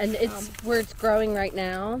 Yeah, and it's where it's growing right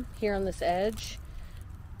now, here on this edge.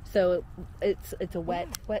 So it's a wet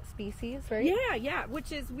species, right? Yeah,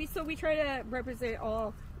 which is we try to represent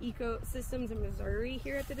all ecosystems in Missouri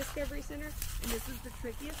here at the Discovery Center, and this is the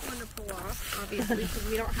trickiest one to pull off, obviously, because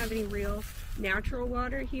we don't have any real natural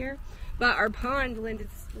water here. But our pond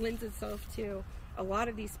lends itself to a lot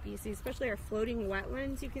of these species, especially our floating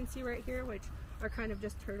wetlands you can see right here, which are kind of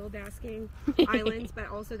just turtle basking islands, but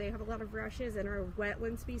also they have a lot of rushes, and our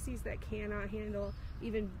wetland species that cannot handle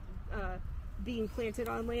even being planted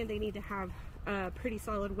on land. They need to have pretty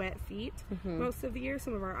solid wet feet most of the year.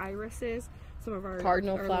 Some of our irises, some of our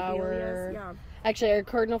cardinal our flower. yeah. Actually, our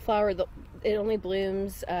cardinal flower, it only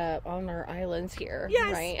blooms on our islands here.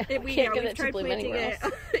 Yes, right? we've tried planting it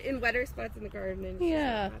in wetter spots in the garden, and it's just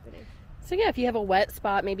not happening. So yeah, if you have a wet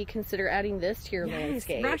spot, maybe consider adding this to your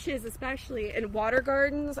landscape. Rushes, especially in water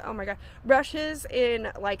gardens. Oh my god, rushes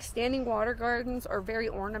in like standing water gardens or very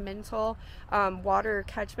ornamental water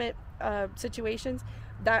catchment situations.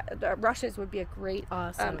 That rushes would be a great,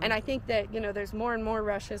 awesome. And I think that, you know, there's more and more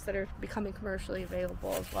rushes that are becoming commercially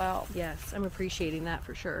available as well. Yes, I'm appreciating that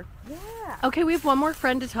for sure. Yeah. Okay, we have one more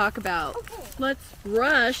friend to talk about. Okay. Let's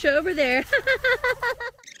rush over there.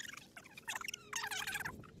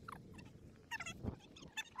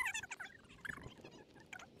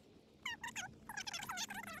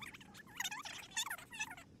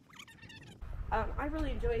 I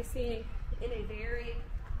really enjoy seeing in a very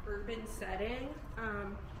urban setting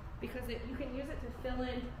because you can use it to fill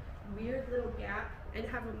in weird little gap and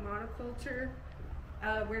have a monoculture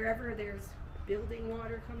wherever there's building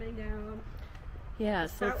water coming down. Yeah,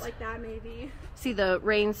 so spout like that maybe. See the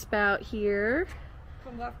rain spout here.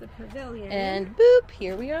 Comes off the pavilion. And boop,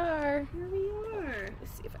 here we are. Here we are.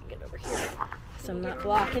 Let's see if I can get over here so I'm not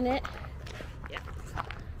blocking it. Yeah.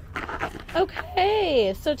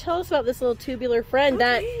 Okay, so tell us about this little tubular friend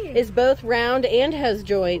that is both round and has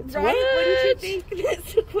joints. Right? Wouldn't you think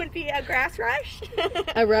this would be a grass rush?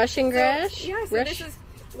 A rushing grass? So this is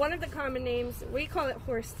one of the common names. We call it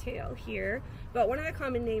horsetail here, but one of the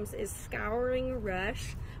common names is scouring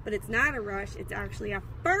rush. But it's not a rush, it's actually a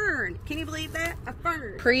fern. Can you believe that? A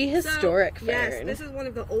fern. Prehistoric fern. Yes, this is one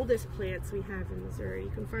of the oldest plants we have in Missouri.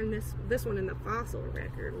 You can find this one in the fossil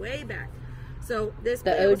record way back. So this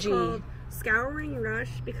plant was called scouring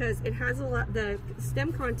rush because it has a lot, the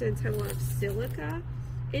stem contents have a lot of silica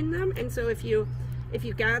in them, and so if you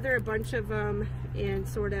gather a bunch of them and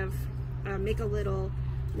sort of make a little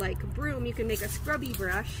like broom. You can make a scrubby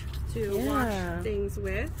brush to wash things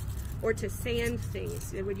with, or to sand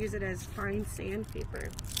things. It would use it as fine sandpaper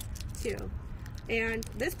too. And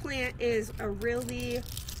this plant is a really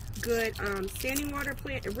good standing water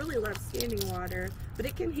plant. It really loves standing water, but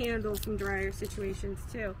it can handle some drier situations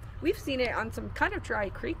too. We've seen it on some kind of dry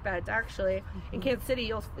creek beds actually. In Kansas City,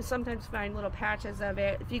 you'll sometimes find little patches of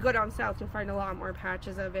it. If you go down south, you'll find a lot more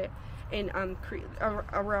patches of it in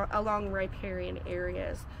along riparian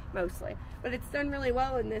areas mostly. But it's done really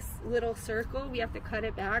well in this little circle. We have to cut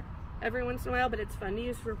it back every once in a while, but it's fun to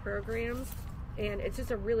use for programs. And it's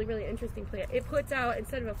just a really, really interesting plant. It puts out,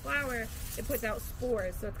 instead of a flower, it puts out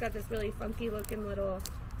spores. So it's got this really funky looking little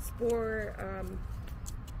spore,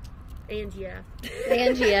 Angia.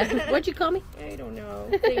 Angia. What'd you call me? I don't know.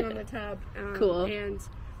 Thing on the tub. Cool. And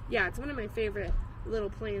yeah, it's one of my favorite little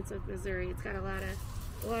plants of Missouri. It's got a lot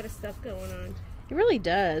of stuff going on. It really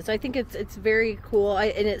does. I think it's very cool.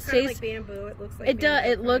 And it stays like bamboo. It looks like it does.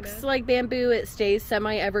 It kinda. looks like bamboo. It stays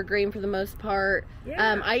semi-evergreen for the most part.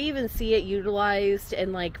 Yeah. I even see it utilized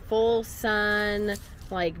in like full sun,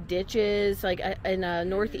 like ditches. Like in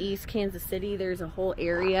northeast Kansas City, there's a whole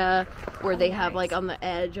area where they have like on the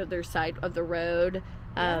edge of their side of the road,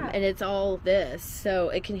 and it's all this. So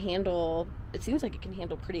it can handle. It seems like it can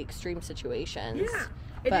handle pretty extreme situations. Yeah.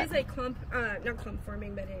 It is a clump, not clump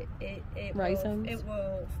forming, but it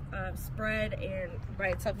will spread, and by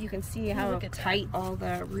itself you can see how tight all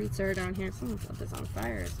the roots are down here. Someone set this on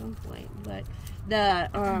fire at some point, but the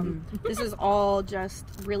this is all just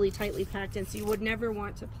really tightly packed in, so you would never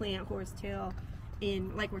want to plant horsetail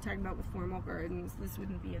in, like we're talking about with formal gardens. This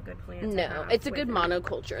wouldn't be a good plant. No, it's a good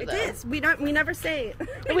monoculture though. It is. We never say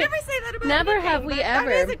we never say that about never anything, have we but ever.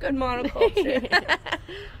 That is a good monoculture.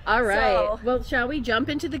 All right. So, well, shall we jump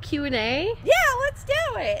into the Q&A? Yeah, let's do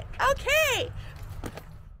it. Okay.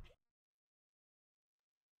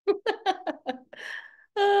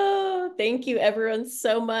 Oh, thank you everyone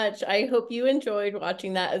so much. I hope you enjoyed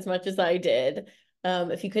watching that as much as I did.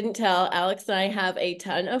 If you couldn't tell, Alix and I have a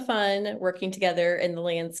ton of fun working together in the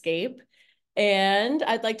landscape, and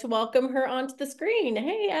I'd like to welcome her onto the screen.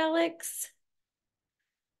 Hey, Alix.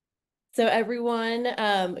 So everyone,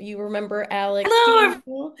 you remember Alix?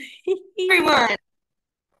 Hello, everyone.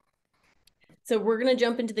 So we're going to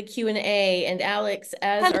jump into the Q&A, and Alix,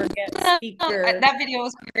 as our guest speaker. That video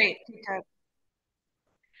was great.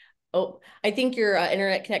 Oh, I think your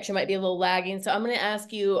internet connection might be a little lagging. So I'm going to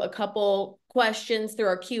ask you a couple questions through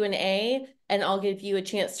our Q&A, and I'll give you a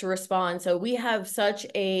chance to respond. So we have such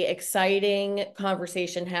a exciting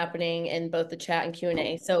conversation happening in both the chat and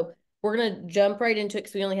Q&A. So we're going to jump right into it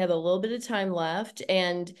because we only have a little bit of time left.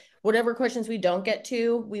 And whatever questions we don't get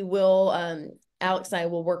to, we will, Alix and I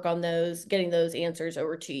will work on those, getting those answers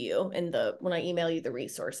over to you when I email you the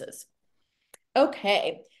resources.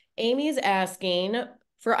 Okay, Amy's asking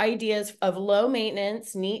for ideas of low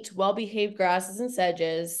maintenance, neat, well-behaved grasses and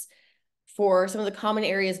sedges for some of the common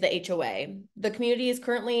areas of the HOA. The community is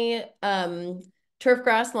currently turf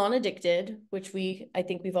grass lawn addicted, which I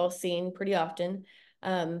think we've all seen pretty often.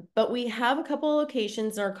 But we have a couple of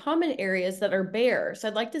locations in our common areas that are bare. So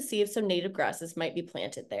I'd like to see if some native grasses might be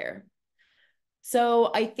planted there.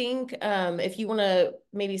 So I think if you want to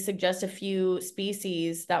maybe suggest a few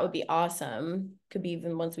species, that would be awesome. Could be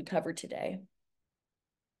even ones we covered today.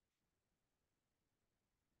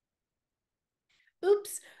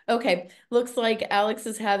 Oops. Okay. Looks like Alix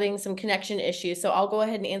is having some connection issues. So I'll go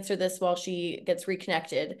ahead and answer this while she gets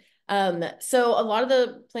reconnected. So a lot of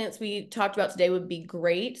the plants we talked about today would be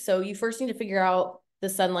great. So you first need to figure out the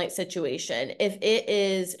sunlight situation. If it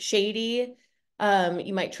is shady,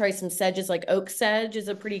 you might try some sedges, like oak sedge is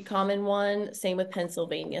a pretty common one. Same with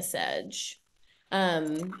Pennsylvania sedge.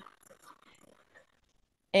 And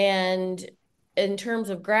in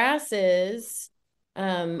terms of grasses,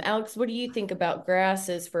 Alix, what do you think about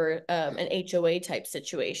grasses for an HOA type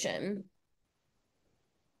situation?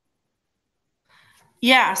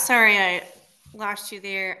 Yeah, sorry I lost you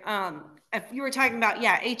there. If you were talking about,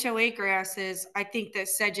 HOA grasses, I think that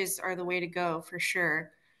sedges are the way to go for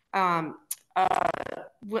sure. And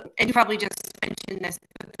you probably just mentioned this,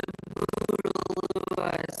 but the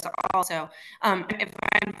Boutelouas also. If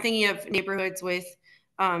I'm thinking of neighborhoods with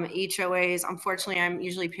HOAs, unfortunately, I'm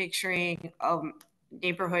usually picturing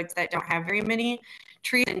neighborhoods that don't have very many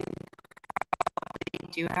trees, and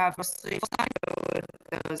do have mostly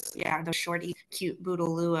those shorty, cute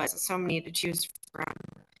Boutelouas. So many to choose from,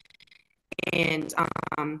 and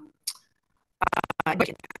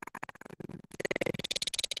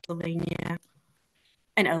Pennsylvania,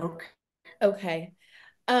 and oak. Okay.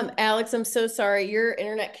 Alix, I'm so sorry. Your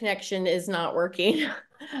internet connection is not working.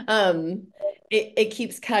 It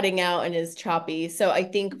keeps cutting out and is choppy. So I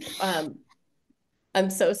think I'm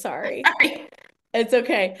so sorry. It's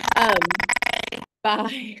okay.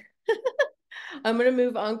 Bye. I'm going to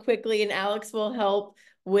move on quickly, and Alix will help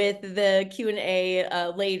with the Q&A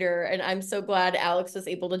later. And I'm so glad Alix was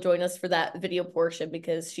able to join us for that video portion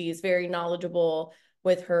because she's very knowledgeable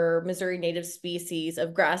with her Missouri native species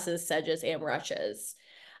of grasses, sedges, and rushes.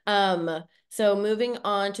 So moving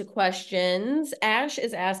on to questions, Ash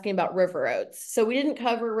is asking about river oats. So we didn't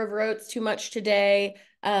cover river oats too much today,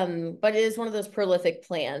 but it is one of those prolific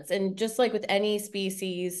plants. And just like with any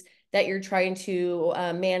species that you're trying to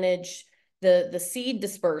manage the seed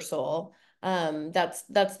dispersal, that's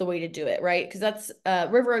the way to do it, right? Because that's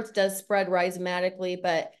river oats does spread rhizomatically,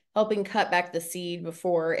 but helping cut back the seed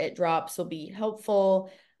before it drops will be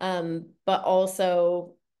helpful. But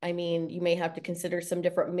also, I mean, you may have to consider some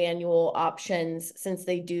different manual options since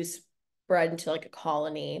they do spread into like a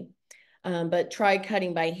colony. But try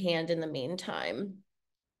cutting by hand in the meantime.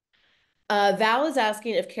 Val is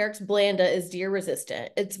asking if Carex blanda is deer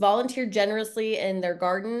resistant. It's volunteered generously in their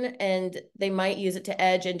garden and they might use it to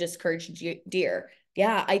edge and discourage deer.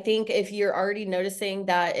 Yeah, I think if you're already noticing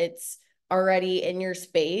that it's already in your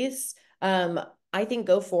space, I think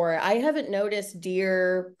go for it. I haven't noticed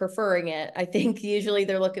deer preferring it. I think usually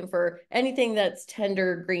they're looking for anything that's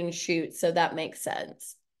tender green shoots, so that makes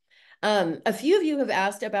sense. A few of you have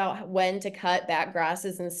asked about when to cut back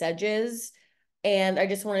grasses and sedges, and I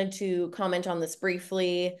just wanted to comment on this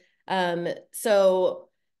briefly. So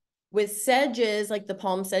with sedges, like the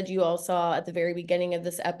palm sedge you all saw at the very beginning of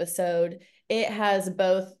this episode, it has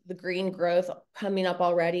both the green growth coming up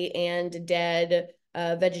already and dead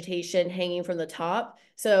vegetation hanging from the top.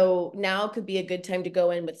 So now could be a good time to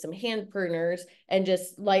go in with some hand pruners and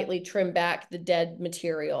just lightly trim back the dead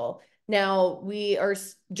material. Now, we are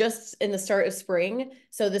just in the start of spring,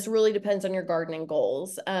 so this really depends on your gardening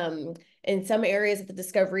goals. In some areas at the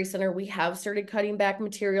Discovery Center, we have started cutting back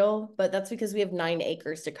material, but that's because we have 9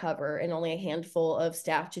 acres to cover and only a handful of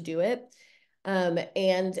staff to do it.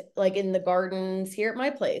 And like in the gardens here at my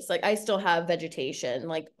place, like I still have vegetation,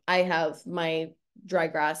 like I have my dry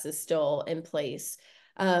grass is still in place.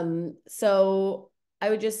 So I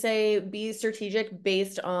would just say be strategic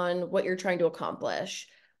based on what you're trying to accomplish.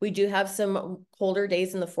 We do have some colder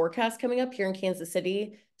days in the forecast coming up here in Kansas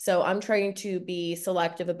City. So I'm trying to be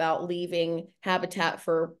selective about leaving habitat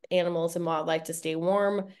for animals and wildlife to stay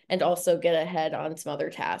warm and also get ahead on some other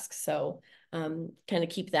tasks. So kind of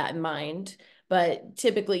keep that in mind. But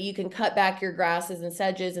typically you can cut back your grasses and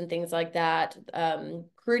sedges and things like that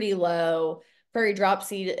pretty low. Prairie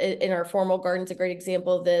dropseed in our formal garden is a great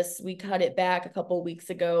example of this. We cut it back a couple of weeks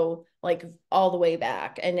ago, like all the way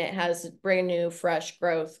back, and it has brand new, fresh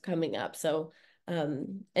growth coming up. So,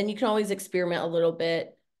 and you can always experiment a little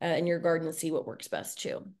bit in your garden and see what works best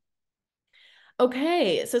too.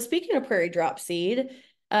 Okay, so speaking of prairie dropseed,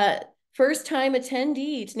 first time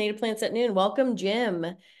attendee to Native Plants at Noon, welcome, Jim.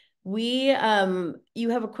 You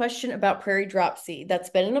have a question about prairie dropseed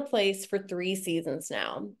that's been in a place for 3 seasons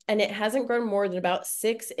now, and it hasn't grown more than about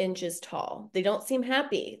 6 inches tall. They don't seem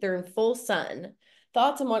happy. They're in full sun.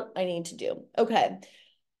 Thoughts on what I need to do? Okay.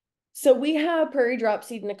 So we have prairie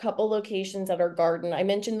dropseed in a couple locations at our garden. I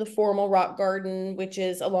mentioned the formal rock garden, which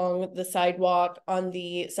is along the sidewalk on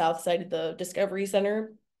the south side of the Discovery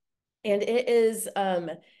Center. And it is,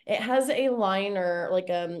 it has a liner, like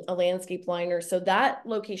a landscape liner. So that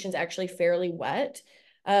location is actually fairly wet.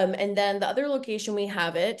 And then the other location we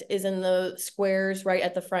have it is in the squares right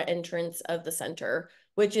at the front entrance of the center,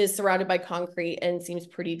 which is surrounded by concrete and seems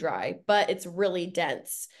pretty dry, but it's really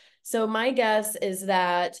dense. So my guess is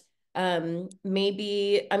that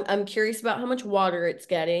maybe I'm curious about how much water it's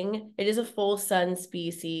getting. It is a full sun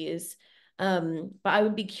species. But I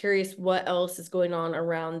would be curious what else is going on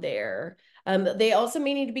around there. They also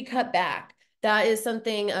may need to be cut back. That is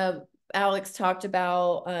something Alix talked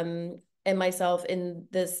about and myself in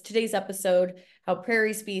today's episode, how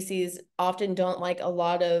prairie species often don't like a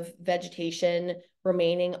lot of vegetation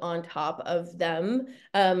remaining on top of them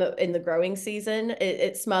in the growing season.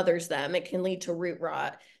 It smothers them. It can lead to root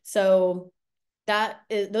rot. So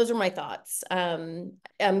those are my thoughts. I'm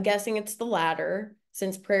guessing it's the latter.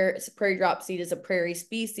 Since prairie dropseed is a prairie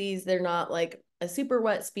species, they're not like a super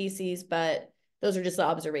wet species, but those are just the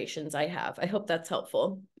observations I have. I hope that's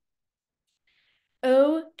helpful.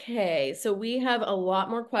 Okay, so we have a lot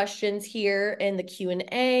more questions here in the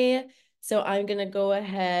Q&A. So I'm going to go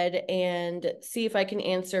ahead and see if I can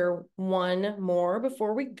answer one more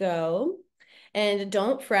before we go. And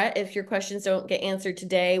don't fret if your questions don't get answered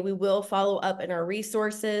today. We will follow up in our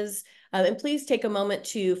resources. And please take a moment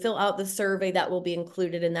to fill out the survey that will be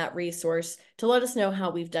included in that resource to let us know how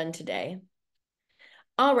we've done today.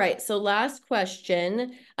 All right, so last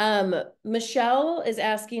question. Michelle is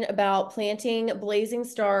asking about planting blazing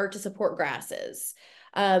star to support grasses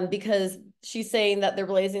because she's saying that their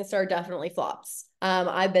blazing star definitely flops.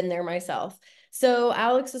 I've been there myself. So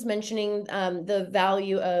Alix was mentioning the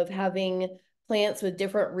value of having plants with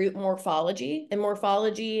different root morphology, and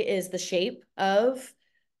morphology is the shape of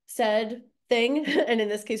said thing. And in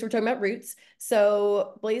this case, we're talking about roots.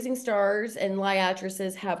 So blazing stars and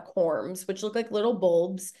liatrices have corms, which look like little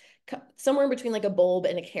bulbs, somewhere in between like a bulb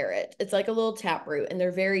and a carrot. It's like a little taproot, and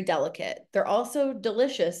they're very delicate. They're also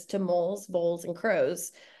delicious to moles, voles, and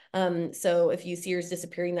crows. So if you see yours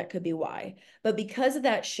disappearing, that could be why. But because of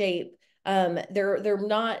that shape, they're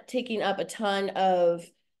not taking up a ton of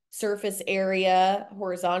surface area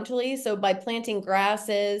horizontally. So by planting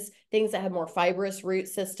grasses, things that have more fibrous root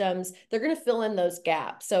systems, they're going to fill in those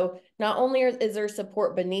gaps. So not only is there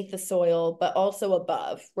support beneath the soil, but also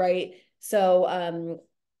above, right? So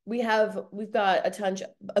we've got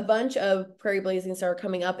a bunch of prairie blazing star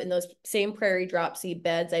coming up in those same prairie drop seed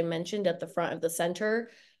beds I mentioned at the front of the center.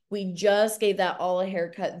 We just gave that all a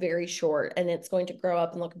haircut very short, and it's going to grow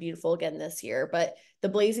up and look beautiful again this year. But the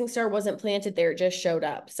blazing star wasn't planted there, it just showed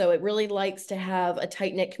up. So it really likes to have a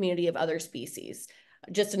tight-knit community of other species.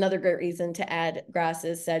 Just another great reason to add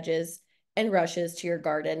grasses, sedges, and rushes to your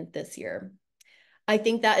garden this year. I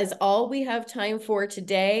think that is all we have time for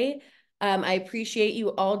today. I appreciate you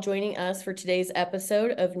all joining us for today's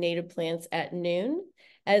episode of Native Plants at Noon.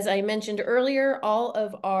 As I mentioned earlier, all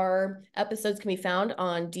of our episodes can be found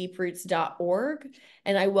on deeproots.org,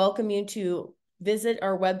 and I welcome you to visit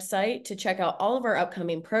our website to check out all of our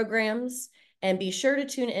upcoming programs, and be sure to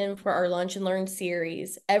tune in for our Lunch and Learn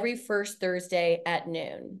series every first Thursday at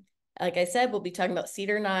noon. Like I said, we'll be talking about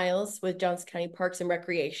Cedar Niles with Johnson County Parks and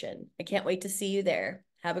Recreation. I can't wait to see you there.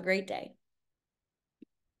 Have a great day.